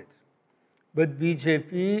supported it, but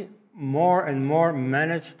BJP more and more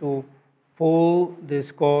managed to pull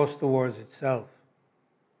this cause towards itself.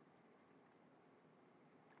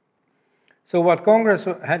 So what Congress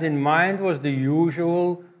had in mind was the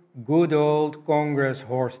usual good old Congress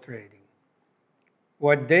horse trading.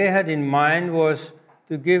 What they had in mind was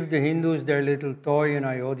to give the Hindus their little toy in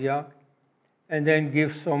Ayodhya and then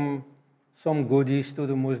give some goodies to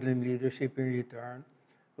the Muslim leadership in return,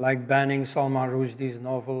 like banning Salman Rushdie's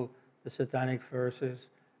novel, The Satanic Verses,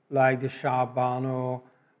 like the Shah Bano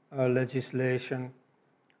legislation.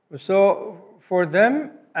 So for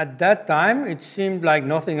them, at that time, it seemed like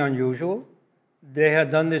nothing unusual. They had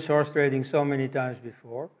done this horse trading so many times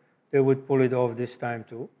before, they would pull it off this time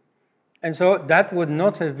too. And so that would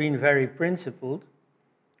not have been very principled,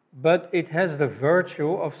 but it has the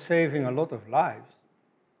virtue of saving a lot of lives.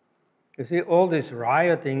 You see, all this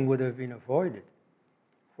rioting would have been avoided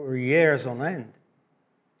for years on end.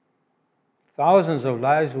 Thousands of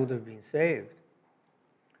lives would have been saved.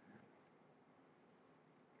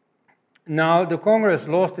 Now, the Congress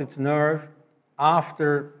lost its nerve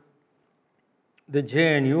after the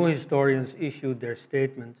JNU historians issued their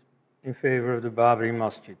statement in favor of the Babri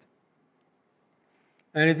Masjid.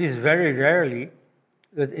 And it is very rarely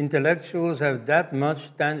that intellectuals have that much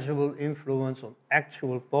tangible influence on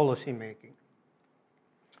actual policy making.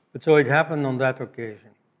 But so it happened on that occasion.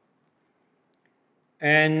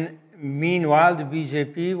 And meanwhile, the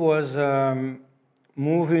BJP was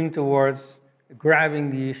moving towards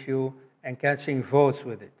grabbing the issue and catching votes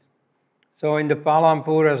with it. So in the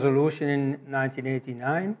Palampur resolution in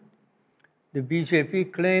 1989, the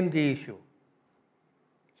BJP claimed the issue,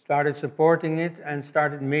 started supporting it, and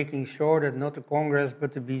started making sure that not the Congress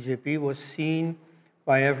but the BJP was seen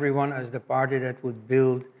by everyone as the party that would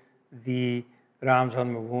build the Ram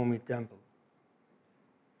Janmabhoomi temple.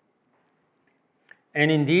 And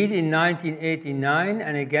indeed, in 1989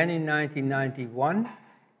 and again in 1991,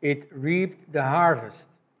 it reaped the harvest,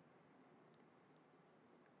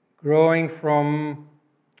 growing from,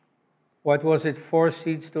 what was it, 4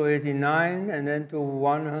 seats to 89 and then to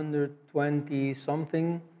 120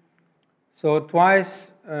 something. So twice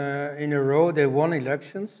in a row they won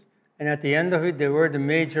elections, and at the end of it they were the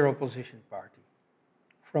major opposition party.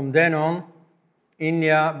 From then on,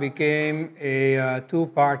 India became a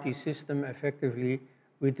two-party system effectively,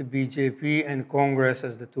 with the BJP and Congress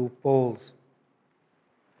as the two poles.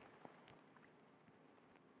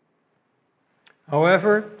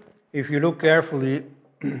 However, if you look carefully,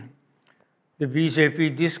 the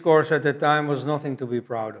BJP discourse at the time was nothing to be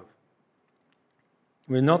proud of.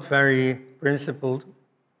 We're not very principled.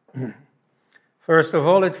 First of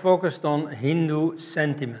all, it focused on Hindu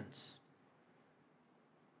sentiments.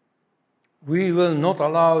 We will not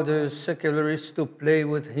allow the secularists to play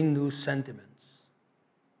with Hindu sentiments.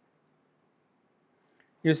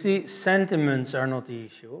 You see, sentiments are not the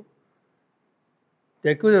issue.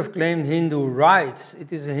 They could have claimed Hindu rights.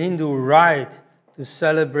 It is a Hindu right to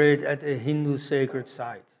celebrate at a Hindu sacred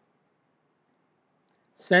site.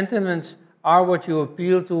 Sentiments are what you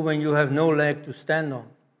appeal to when you have no leg to stand on.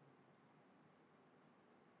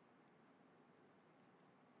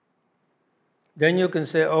 Then you can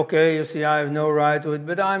say, okay, you see, I have no right to it,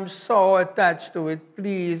 but I'm so attached to it,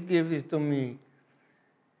 please give it to me.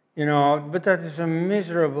 You know, but that is a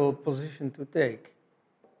miserable position to take.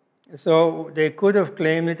 So they could have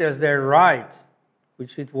claimed it as their right,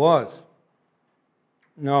 which it was.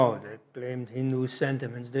 No, they claimed Hindu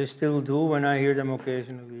sentiments. They still do when I hear them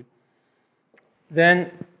occasionally.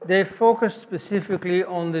 Then they focused specifically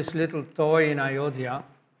on this little toy in Ayodhya.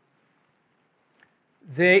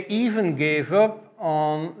 They even gave up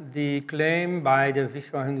on the claim by the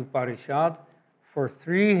Vishwa Hindu Parishad for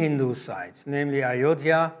 3 Hindu sites, namely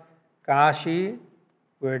Ayodhya, Kashi,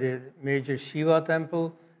 where the major Shiva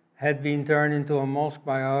temple had been turned into a mosque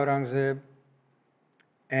by Aurangzeb,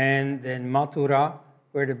 and then Mathura,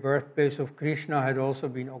 where the birthplace of Krishna had also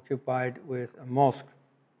been occupied with a mosque.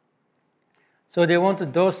 So they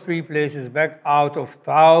wanted those 3 places back out of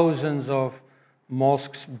thousands of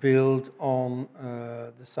mosques built on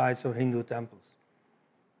the sites of Hindu temples.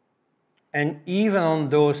 And even on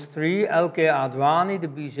those 3, L.K. Advani, the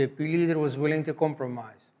BJP leader, was willing to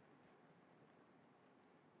compromise.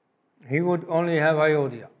 He would only have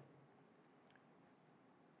Ayodhya.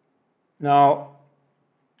 Now,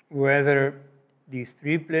 whether these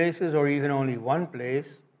 3 places, or even only 1 place,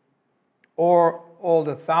 or all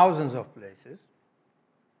the thousands of places,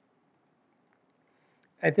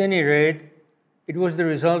 at any rate, it was the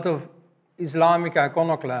result of Islamic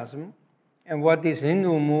iconoclasm and what this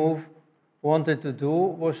Hindu move wanted to do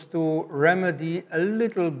was to remedy a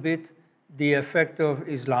little bit the effect of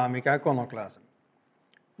Islamic iconoclasm.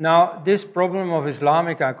 Now, this problem of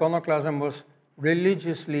Islamic iconoclasm was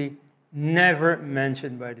religiously never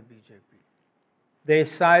mentioned by the BJP. They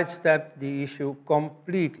sidestepped the issue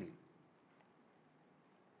completely.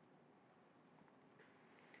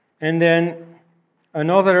 And then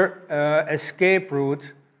another escape route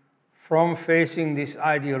from facing this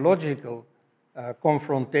ideological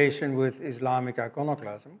confrontation with Islamic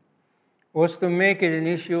iconoclasm was to make it an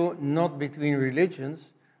issue not between religions,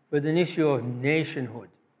 but an issue of nationhood.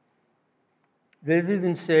 They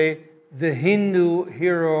didn't say the Hindu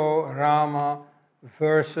hero Rama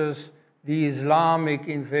versus the Islamic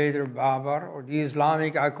invader Babur or the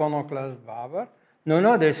Islamic iconoclast Babur.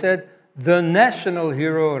 No, they said the national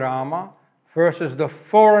hero Rama versus the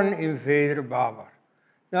foreign invader Babur.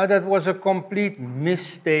 Now that was a complete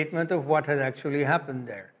misstatement of what had actually happened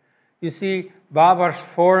there. You see, Babur's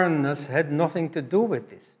foreignness had nothing to do with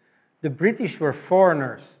this. The British were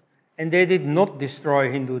foreigners, and they did not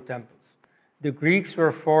destroy Hindu temples. The Greeks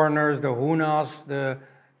were foreigners, the Hunas,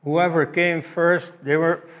 whoever came first, they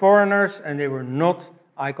were foreigners and they were not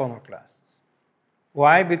iconoclasts.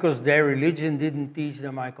 Why? Because their religion didn't teach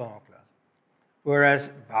them iconoclasm. Whereas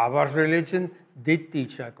Babur's religion did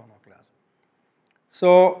teach iconoclasm.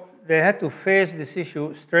 So they had to face this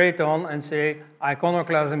issue straight on and say,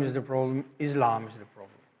 iconoclasm is the problem, Islam is the problem.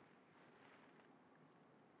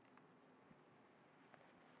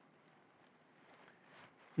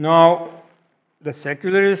 Now, the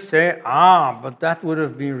secularists say, but that would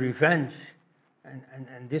have been revenge.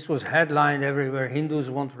 And this was headlined everywhere. Hindus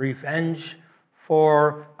want revenge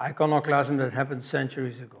for iconoclasm that happened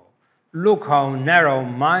centuries ago. Look how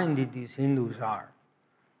narrow-minded these Hindus are.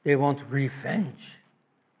 They want revenge.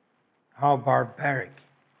 How barbaric.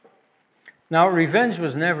 Now, revenge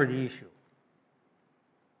was never the issue.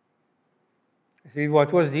 You see,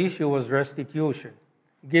 what was the issue was restitution.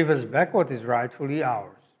 Give us back what is rightfully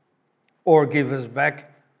ours. Or give us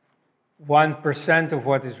back 1% of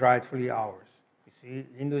what is rightfully ours. You see,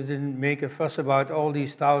 Hindus didn't make a fuss about all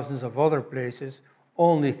these thousands of other places,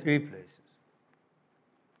 only 3 places.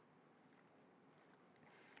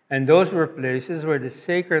 And those were places where the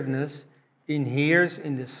sacredness inheres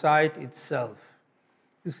in the site itself.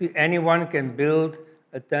 You see, anyone can build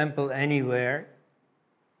a temple anywhere,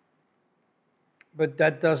 but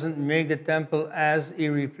that doesn't make the temple as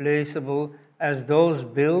irreplaceable as those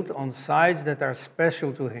built on sites that are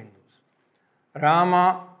special to Hindus.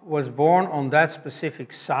 Rama was born on that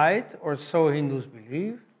specific site, or so Hindus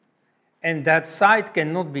believe, and that site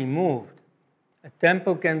cannot be moved. A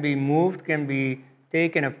temple can be moved, can be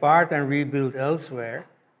taken apart and rebuilt elsewhere,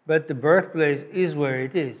 but the birthplace is where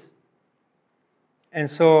it is. And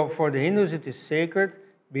so for the Hindus it is sacred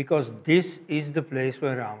because this is the place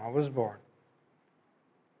where Rama was born.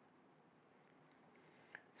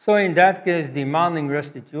 So in that case, demanding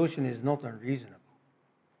restitution is not unreasonable.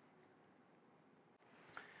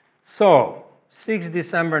 So, 6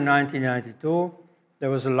 December 1992, there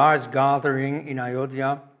was a large gathering in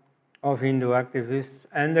Ayodhya of Hindu activists,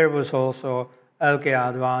 and there was also L.K.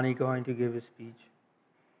 Advani going to give a speech.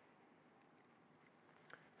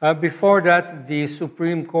 Before that, the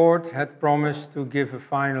Supreme Court had promised to give a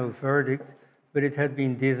final verdict, but it had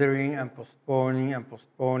been dithering and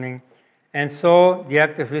postponing. And so the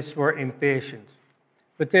activists were impatient.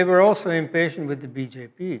 But they were also impatient with the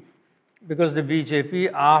BJP, because the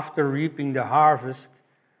BJP, after reaping the harvest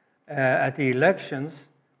at the elections,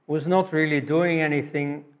 was not really doing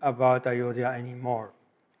anything about Ayodhya anymore.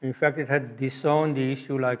 In fact, it had disowned the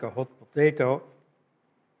issue like a hot potato.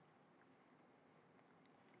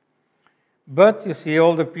 But you see,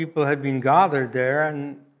 all the people had been gathered there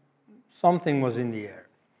and something was in the air.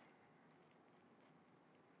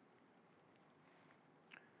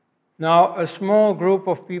 Now, a small group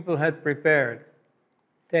of people had prepared,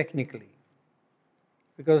 technically,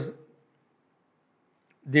 because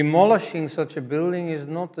demolishing such a building is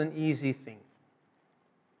not an easy thing.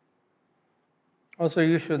 Also,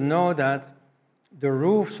 you should know that the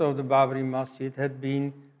roofs of the Babri Masjid had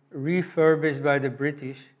been refurbished by the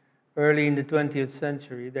British early in the 20th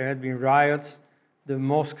century. There had been riots, the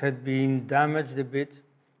mosque had been damaged a bit,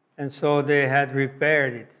 and so they had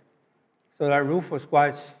repaired it. So that roof was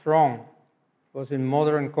quite strong. It was in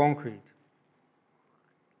modern concrete.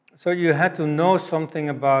 So you had to know something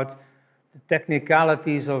about the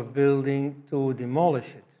technicalities of building to demolish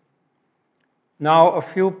it. Now, a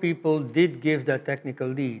few people did give that technical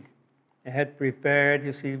lead. They had prepared,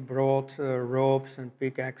 you see, brought ropes and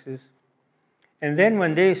pickaxes. And then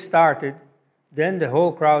when they started, then the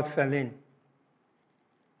whole crowd fell in.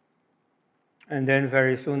 And then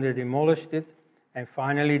very soon they demolished it. And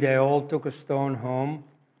finally they all took a stone home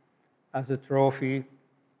as a trophy.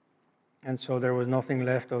 And so there was nothing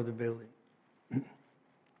left of the building.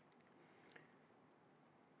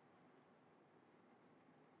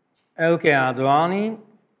 LK Adwani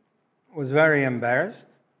was very embarrassed.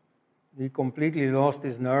 He completely lost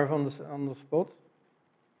his nerve on the spot.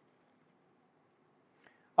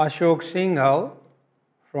 Ashok Singhal,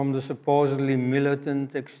 from the supposedly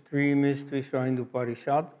militant extremist Vishwa Hindu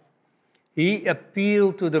Parishad, he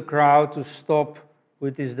appealed to the crowd to stop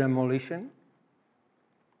with this demolition.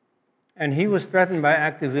 And he was threatened by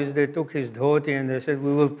activists. They took his dhoti and they said,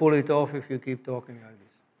 "We will pull it off if you keep talking like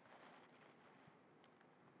this."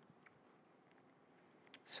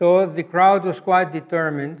 So the crowd was quite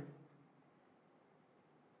determined.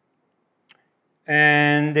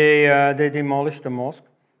 And they demolished the mosque.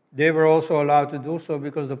 They were also allowed to do so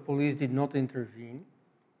because the police did not intervene.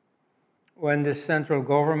 When the central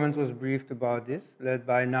government was briefed about this, led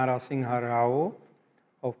by Narasingha Rao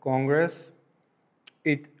of Congress,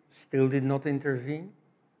 it still did not intervene.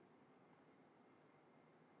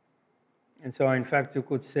 And so, in fact, you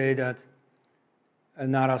could say that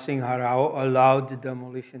Narasingha Rao allowed the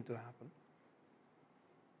demolition to happen.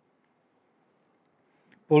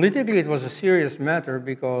 Politically, it was a serious matter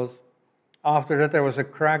because after that there was a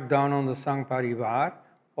crackdown on the Sangh Parivar.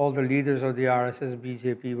 All the leaders of the RSS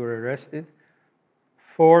BJP were arrested.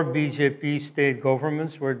 4 BJP state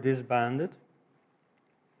governments were disbanded.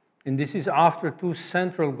 And this is after 2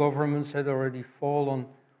 central governments had already fallen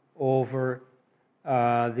over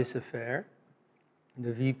this affair.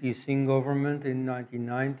 The VP Singh government in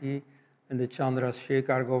 1990 and the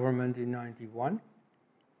Chandrasekhar government in 1991.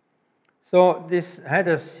 So this had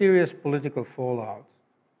a serious political fallout.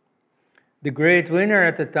 The great winner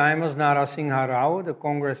at the time was Narasingha Rao, the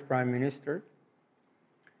Congress Prime Minister.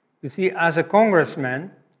 You see, as a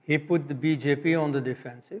congressman, he put the BJP on the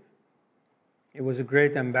defensive. It was a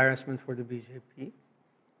great embarrassment for the BJP.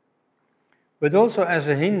 But also as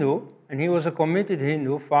a Hindu, and he was a committed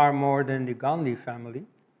Hindu, far more than the Gandhi family,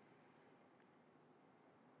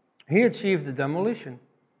 he achieved the demolition.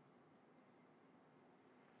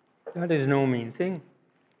 That is no mean thing.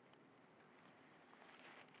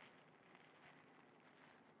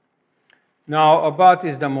 Now, about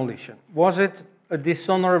this demolition. Was it a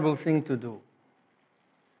dishonorable thing to do?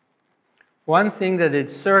 One thing that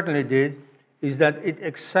it certainly did is that it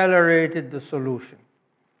accelerated the solution.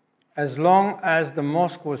 As long as the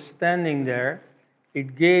mosque was standing there,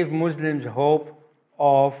 it gave Muslims hope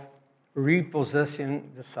of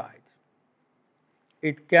repossessing the site.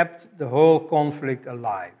 It kept the whole conflict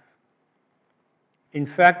alive. In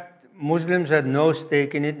fact, Muslims had no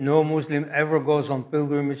stake in it. No Muslim ever goes on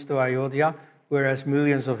pilgrimage to Ayodhya, whereas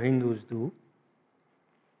millions of Hindus do.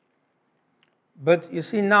 But you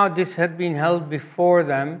see, now this had been held before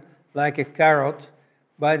them like a carrot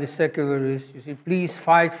by the secularists. You see, please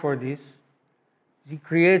fight for this. You see,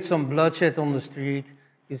 create some bloodshed on the street.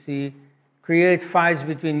 You see, create fights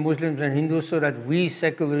between Muslims and Hindus so that we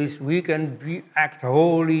secularists, we can act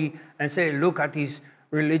holy and say, look at these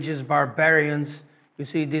religious barbarians. You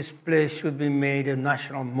see, this place should be made a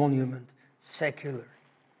national monument, secular.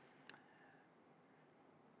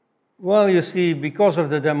 Well, you see, because of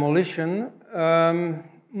the demolition,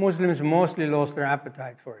 Muslims mostly lost their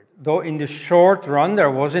appetite for it. Though in the short run, there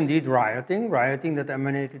was indeed rioting that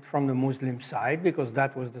emanated from the Muslim side, because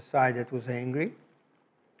that was the side that was angry.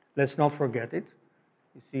 Let's not forget it.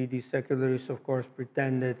 You see, the secularists, of course,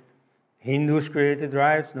 pretended Hindus created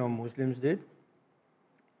riots. No, Muslims did.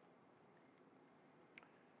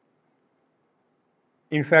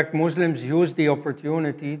 In fact, Muslims used the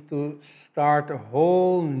opportunity to start a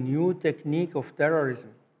whole new technique of terrorism.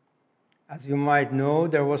 As you might know,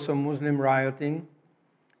 there was some Muslim rioting.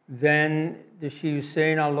 Then the Shiv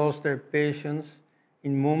Sena lost their patience.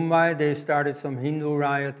 In Mumbai, they started some Hindu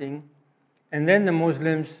rioting. And then the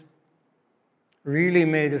Muslims really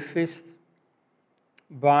made a fist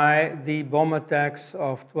by the bomb attacks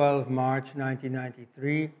of 12 March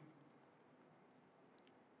 1993,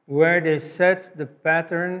 where they set the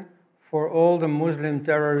pattern for all the Muslim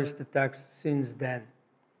terrorist attacks since then.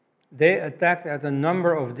 They attacked at a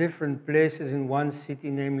number of different places in one city,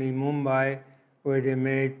 namely Mumbai, where they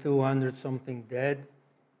made 200-something dead.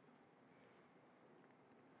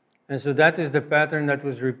 And so that is the pattern that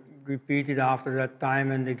was repeated after that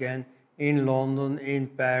time and again in London, in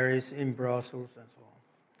Paris, in Brussels, and so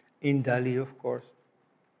on. In Delhi, of course.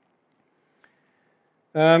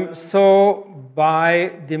 So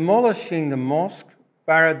by demolishing the mosque,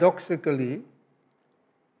 paradoxically,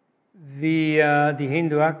 the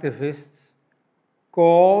Hindu activists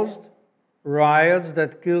caused riots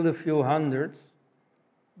that killed a few hundreds,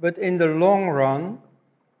 but in the long run,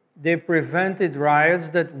 they prevented riots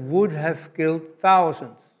that would have killed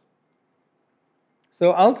thousands.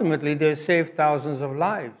 So ultimately, they saved thousands of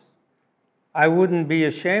lives. I wouldn't be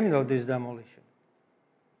ashamed of this demolition.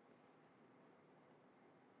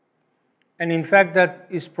 And in fact, that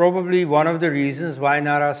is probably one of the reasons why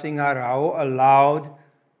Narasingha Rao allowed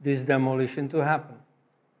this demolition to happen.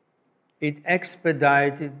 It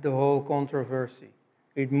expedited the whole controversy.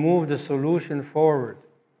 It moved the solution forward.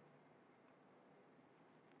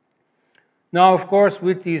 Now, of course,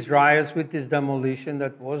 with these riots, with this demolition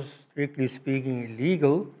that was, strictly speaking,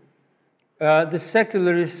 illegal, the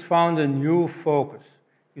secularists found a new focus.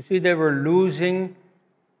 You see, they were losing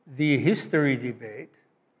the history debate.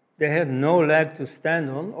 They had no leg to stand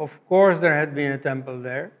on. Of course, there had been a temple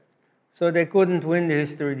there, so they couldn't win the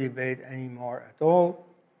history debate anymore at all.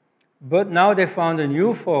 But now they found a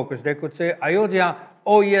new focus. They could say, Ayodhya,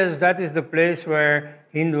 oh yes, that is the place where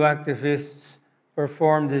Hindu activists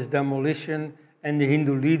performed this demolition, and the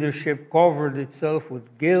Hindu leadership covered itself with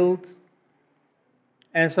guilt.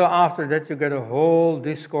 And so after that, you get a whole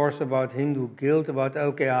discourse about Hindu guilt, about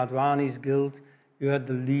L.K. Advani's guilt. You had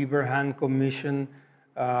the Lieberhan Commission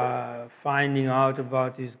finding out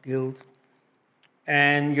about his guilt.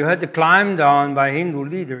 And you had the climb down by Hindu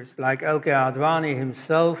leaders, like L.K. Advani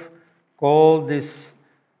himself called this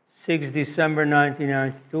 6 December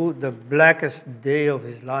 1992 the blackest day of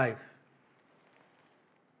his life.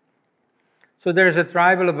 So there's a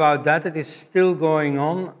tribal about that. It is still going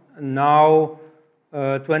on now,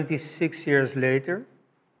 26 years later.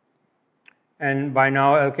 And by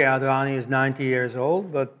now, L.K. Advani is 90 years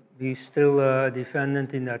old, but he's still a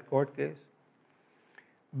defendant in that court case.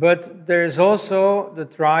 But there is also the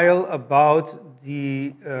trial about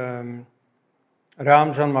the Ram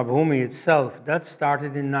Janmabhoomi itself. That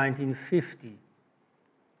started in 1950.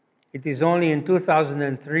 It is only in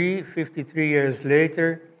 2003, 53 years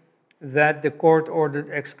later, that the court-ordered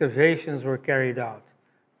excavations were carried out,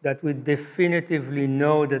 that we definitively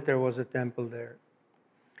know that there was a temple there.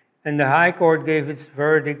 And the High Court gave its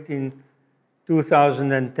verdict in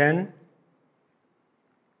 2010,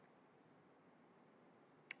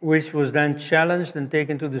 which was then challenged and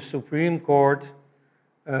taken to the Supreme Court,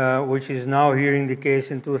 which is now hearing the case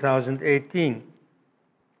in 2018.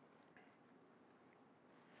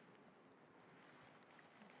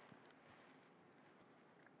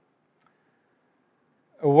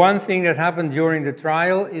 One thing that happened during the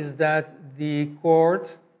trial is that the court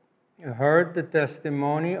heard the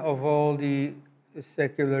testimony of all the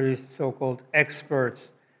secularist so-called experts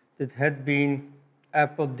that had been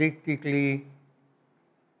apodictically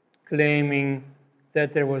claiming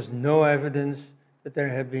that there was no evidence, that there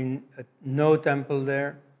had been no temple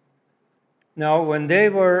there. Now, when they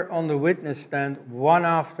were on the witness stand, one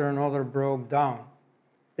after another broke down.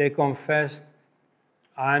 They confessed,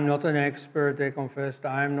 I'm not an expert. They confessed,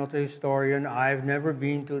 I'm not a historian. I've never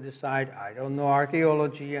been to the site. I don't know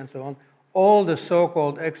archaeology and so on. All the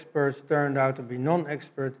so-called experts turned out to be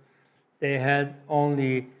non-experts. They had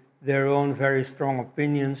only their own very strong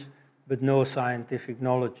opinions, but no scientific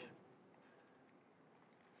knowledge.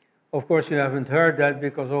 Of course, you haven't heard that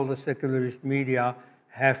because all the secularist media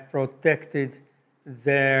have protected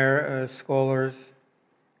their scholars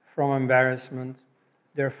from embarrassment.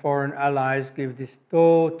 Their foreign allies give this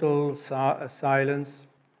total silence,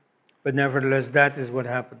 but nevertheless, that is what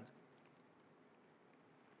happened.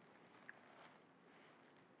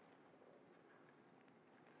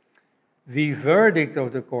 The verdict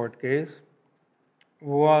of the court case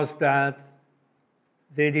was that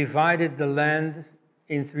they divided the land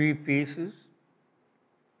in 3 pieces,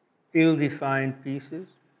 ill-defined pieces,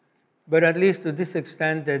 but at least to this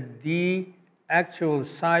extent that the actual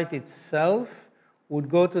site itself would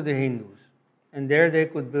go to the Hindus. And there they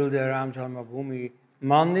could build a Ram Janmabhoomi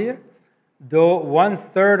Mandir, though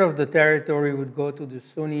 1/3 of the territory would go to the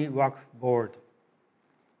Sunni Waqf board,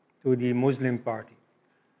 to the Muslim party.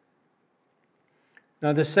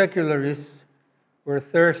 Now the secularists were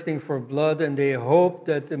thirsting for blood and they hoped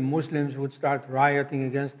that the Muslims would start rioting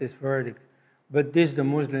against this verdict. But this the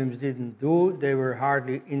Muslims didn't do. They were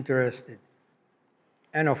hardly interested.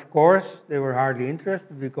 And of course, they were hardly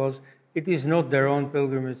interested because it is not their own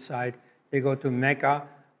pilgrimage site. They go to Mecca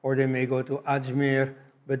or they may go to Ajmer,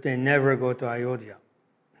 but they never go to Ayodhya.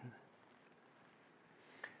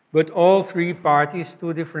 But all 3 parties,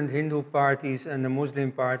 2 different Hindu parties and the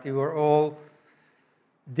Muslim party, were all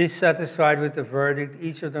dissatisfied with the verdict.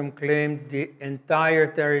 Each of them claimed the entire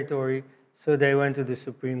territory, so they went to the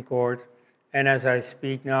Supreme Court. And as I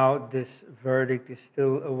speak now, this verdict is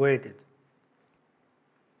still awaited.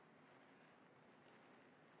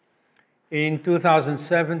 In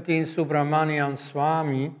 2017, Subramanian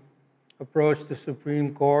Swamy approached the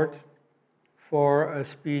Supreme Court for a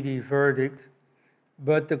speedy verdict,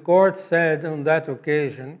 but the court said on that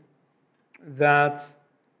occasion that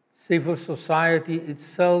civil society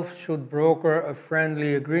itself should broker a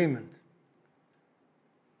friendly agreement.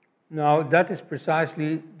 Now, that is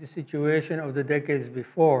precisely the situation of the decades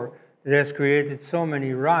before that has created so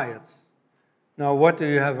many riots. Now, what do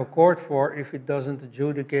you have a court for if it doesn't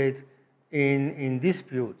adjudicate in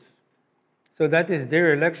disputes? So that is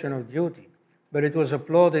dereliction of duty. But it was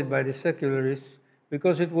applauded by the secularists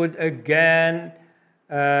because it would again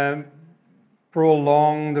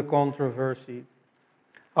prolong the controversy.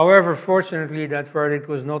 However, fortunately, that verdict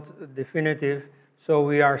was not definitive, so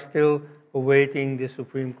we are still awaiting the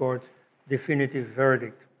Supreme Court's definitive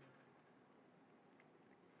verdict.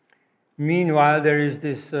 Meanwhile, there is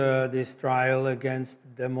this trial against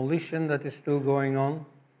demolition that is still going on.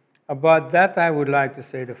 About that, I would like to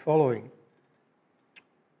say the following.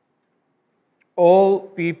 All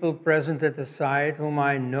people present at the site whom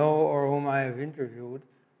I know or whom I have interviewed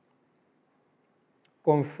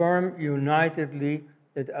confirm unitedly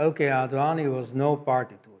that L.K. Advani was no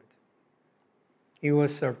party to it. He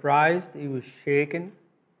was surprised, he was shaken.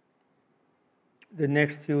 The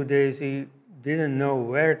next few days he didn't know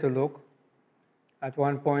where to look. At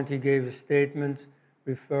one point he gave a statement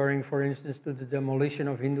referring, for instance, to the demolition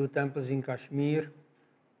of Hindu temples in Kashmir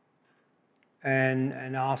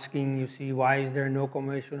and asking, you see, why is there no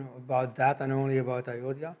commission about that and only about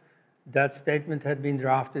Ayodhya? That statement had been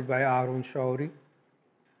drafted by Arun Shauri.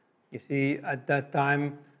 You see, at that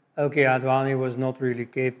time, L.K. Advani was not really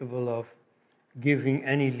capable of giving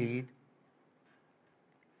any lead.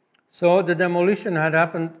 So the demolition had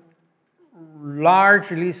happened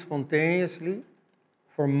largely spontaneously,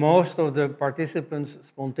 for most of the participants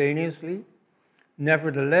spontaneously.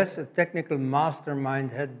 Nevertheless, a technical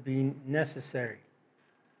mastermind had been necessary.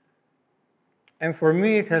 And for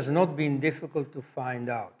me, it has not been difficult to find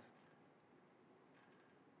out.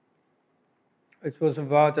 It was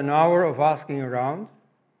about an hour of asking around,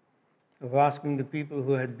 of asking the people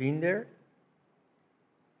who had been there.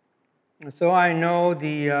 And so I know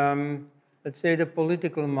the, let's say, the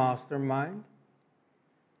political mastermind,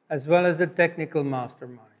 as well as the technical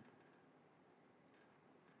mastermind.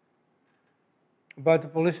 About the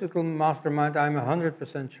political mastermind, I'm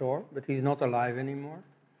 100% sure, but he's not alive anymore.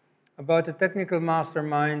 About the technical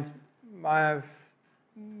mastermind, there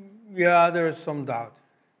is some doubt.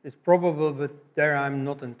 It's probable, but there I'm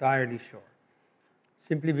not entirely sure.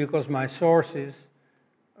 Simply because my sources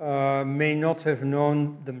may not have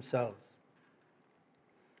known themselves.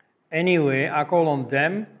 Anyway, I call on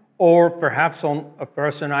them, or perhaps on a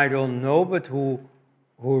person I don't know, but who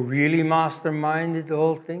really masterminded the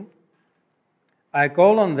whole thing. I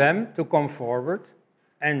call on them to come forward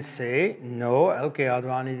and say, no, L.K.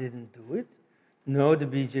 Advani didn't do it. No, the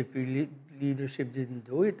BJP leadership didn't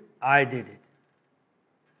do it. I did it.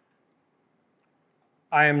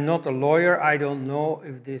 I am not a lawyer. I don't know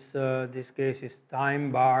if this case is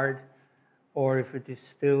time barred or if it is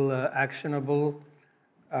still actionable.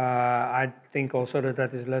 I think also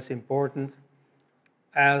that is less important.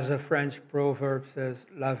 As a French proverb says,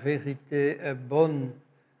 la vérité est bonne,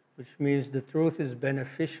 which means the truth is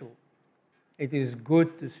beneficial. It is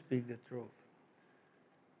good to speak the truth.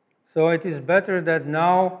 So it is better that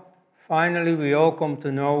now, finally, we all come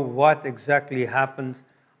to know what exactly happened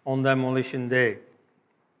on Demolition Day.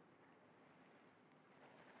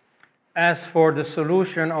 As for the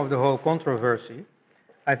solution of the whole controversy,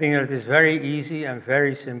 I think that it is very easy and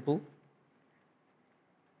very simple.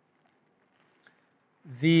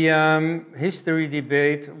 The history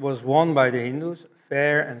debate was won by the Hindus,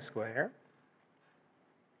 fair and square.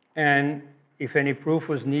 And if any proof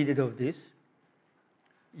was needed of this,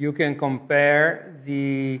 you can compare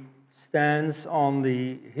the stance on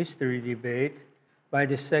the history debate by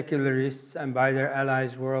the secularists and by their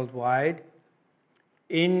allies worldwide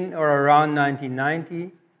in or around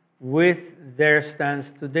 1990 with their stance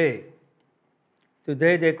today.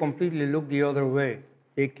 Today they completely look the other way.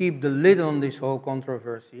 They keep the lid on this whole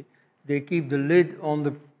controversy. They keep the lid on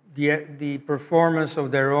the performance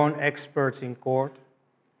of their own experts in court.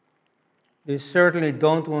 They certainly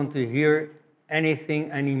don't want to hear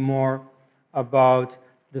anything anymore about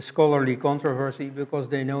the scholarly controversy because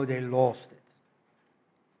they know they lost it.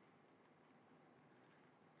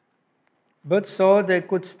 But so they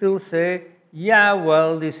could still say, yeah,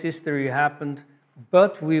 well, this history happened,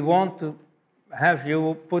 but we want to have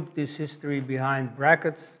you put this history behind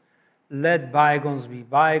brackets. Let bygones be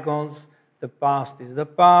bygones. The past is the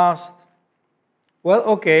past. Well,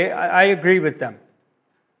 okay, I agree with them.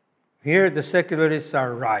 Here the secularists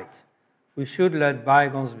are right. We should let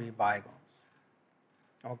bygones be bygones.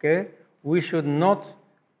 Okay? We should not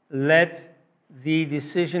let the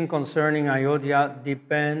decision concerning Ayodhya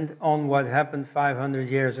depend on what happened 500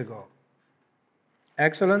 years ago.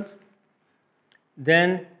 Excellent?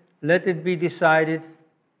 Then let it be decided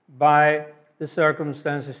by the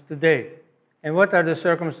circumstances today. And what are the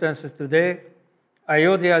circumstances today?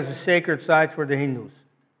 Ayodhya is a sacred site for the Hindus.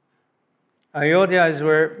 Ayodhya is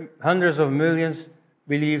where hundreds of millions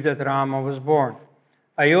believe that Rama was born.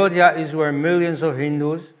 Ayodhya is where millions of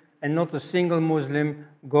Hindus and not a single Muslim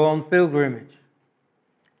go on pilgrimage.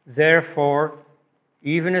 Therefore,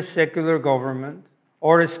 even a secular government,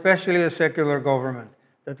 or especially a secular government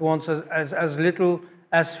that wants as little,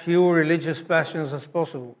 as few religious passions as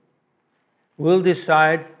possible, will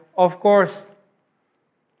decide, of course,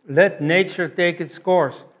 let nature take its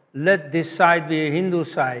course. Let this site be a Hindu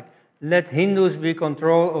site. Let Hindus be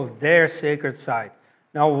control of their sacred site.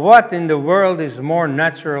 Now, what in the world is more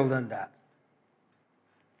natural than that?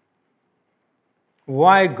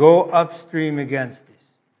 Why go upstream against this?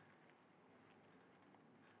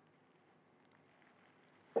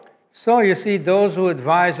 So you see, those who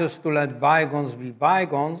advise us to let bygones be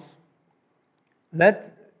bygones,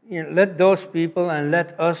 let those people and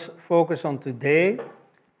let us focus on today,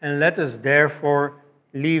 and let us therefore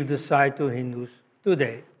leave the site to Hindus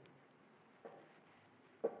today.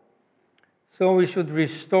 So we should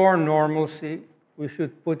restore normalcy. We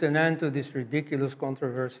should put an end to this ridiculous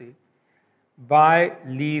controversy by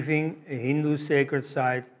leaving a Hindu sacred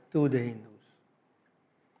site to the Hindus.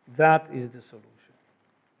 That is the solution.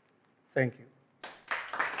 Thank you.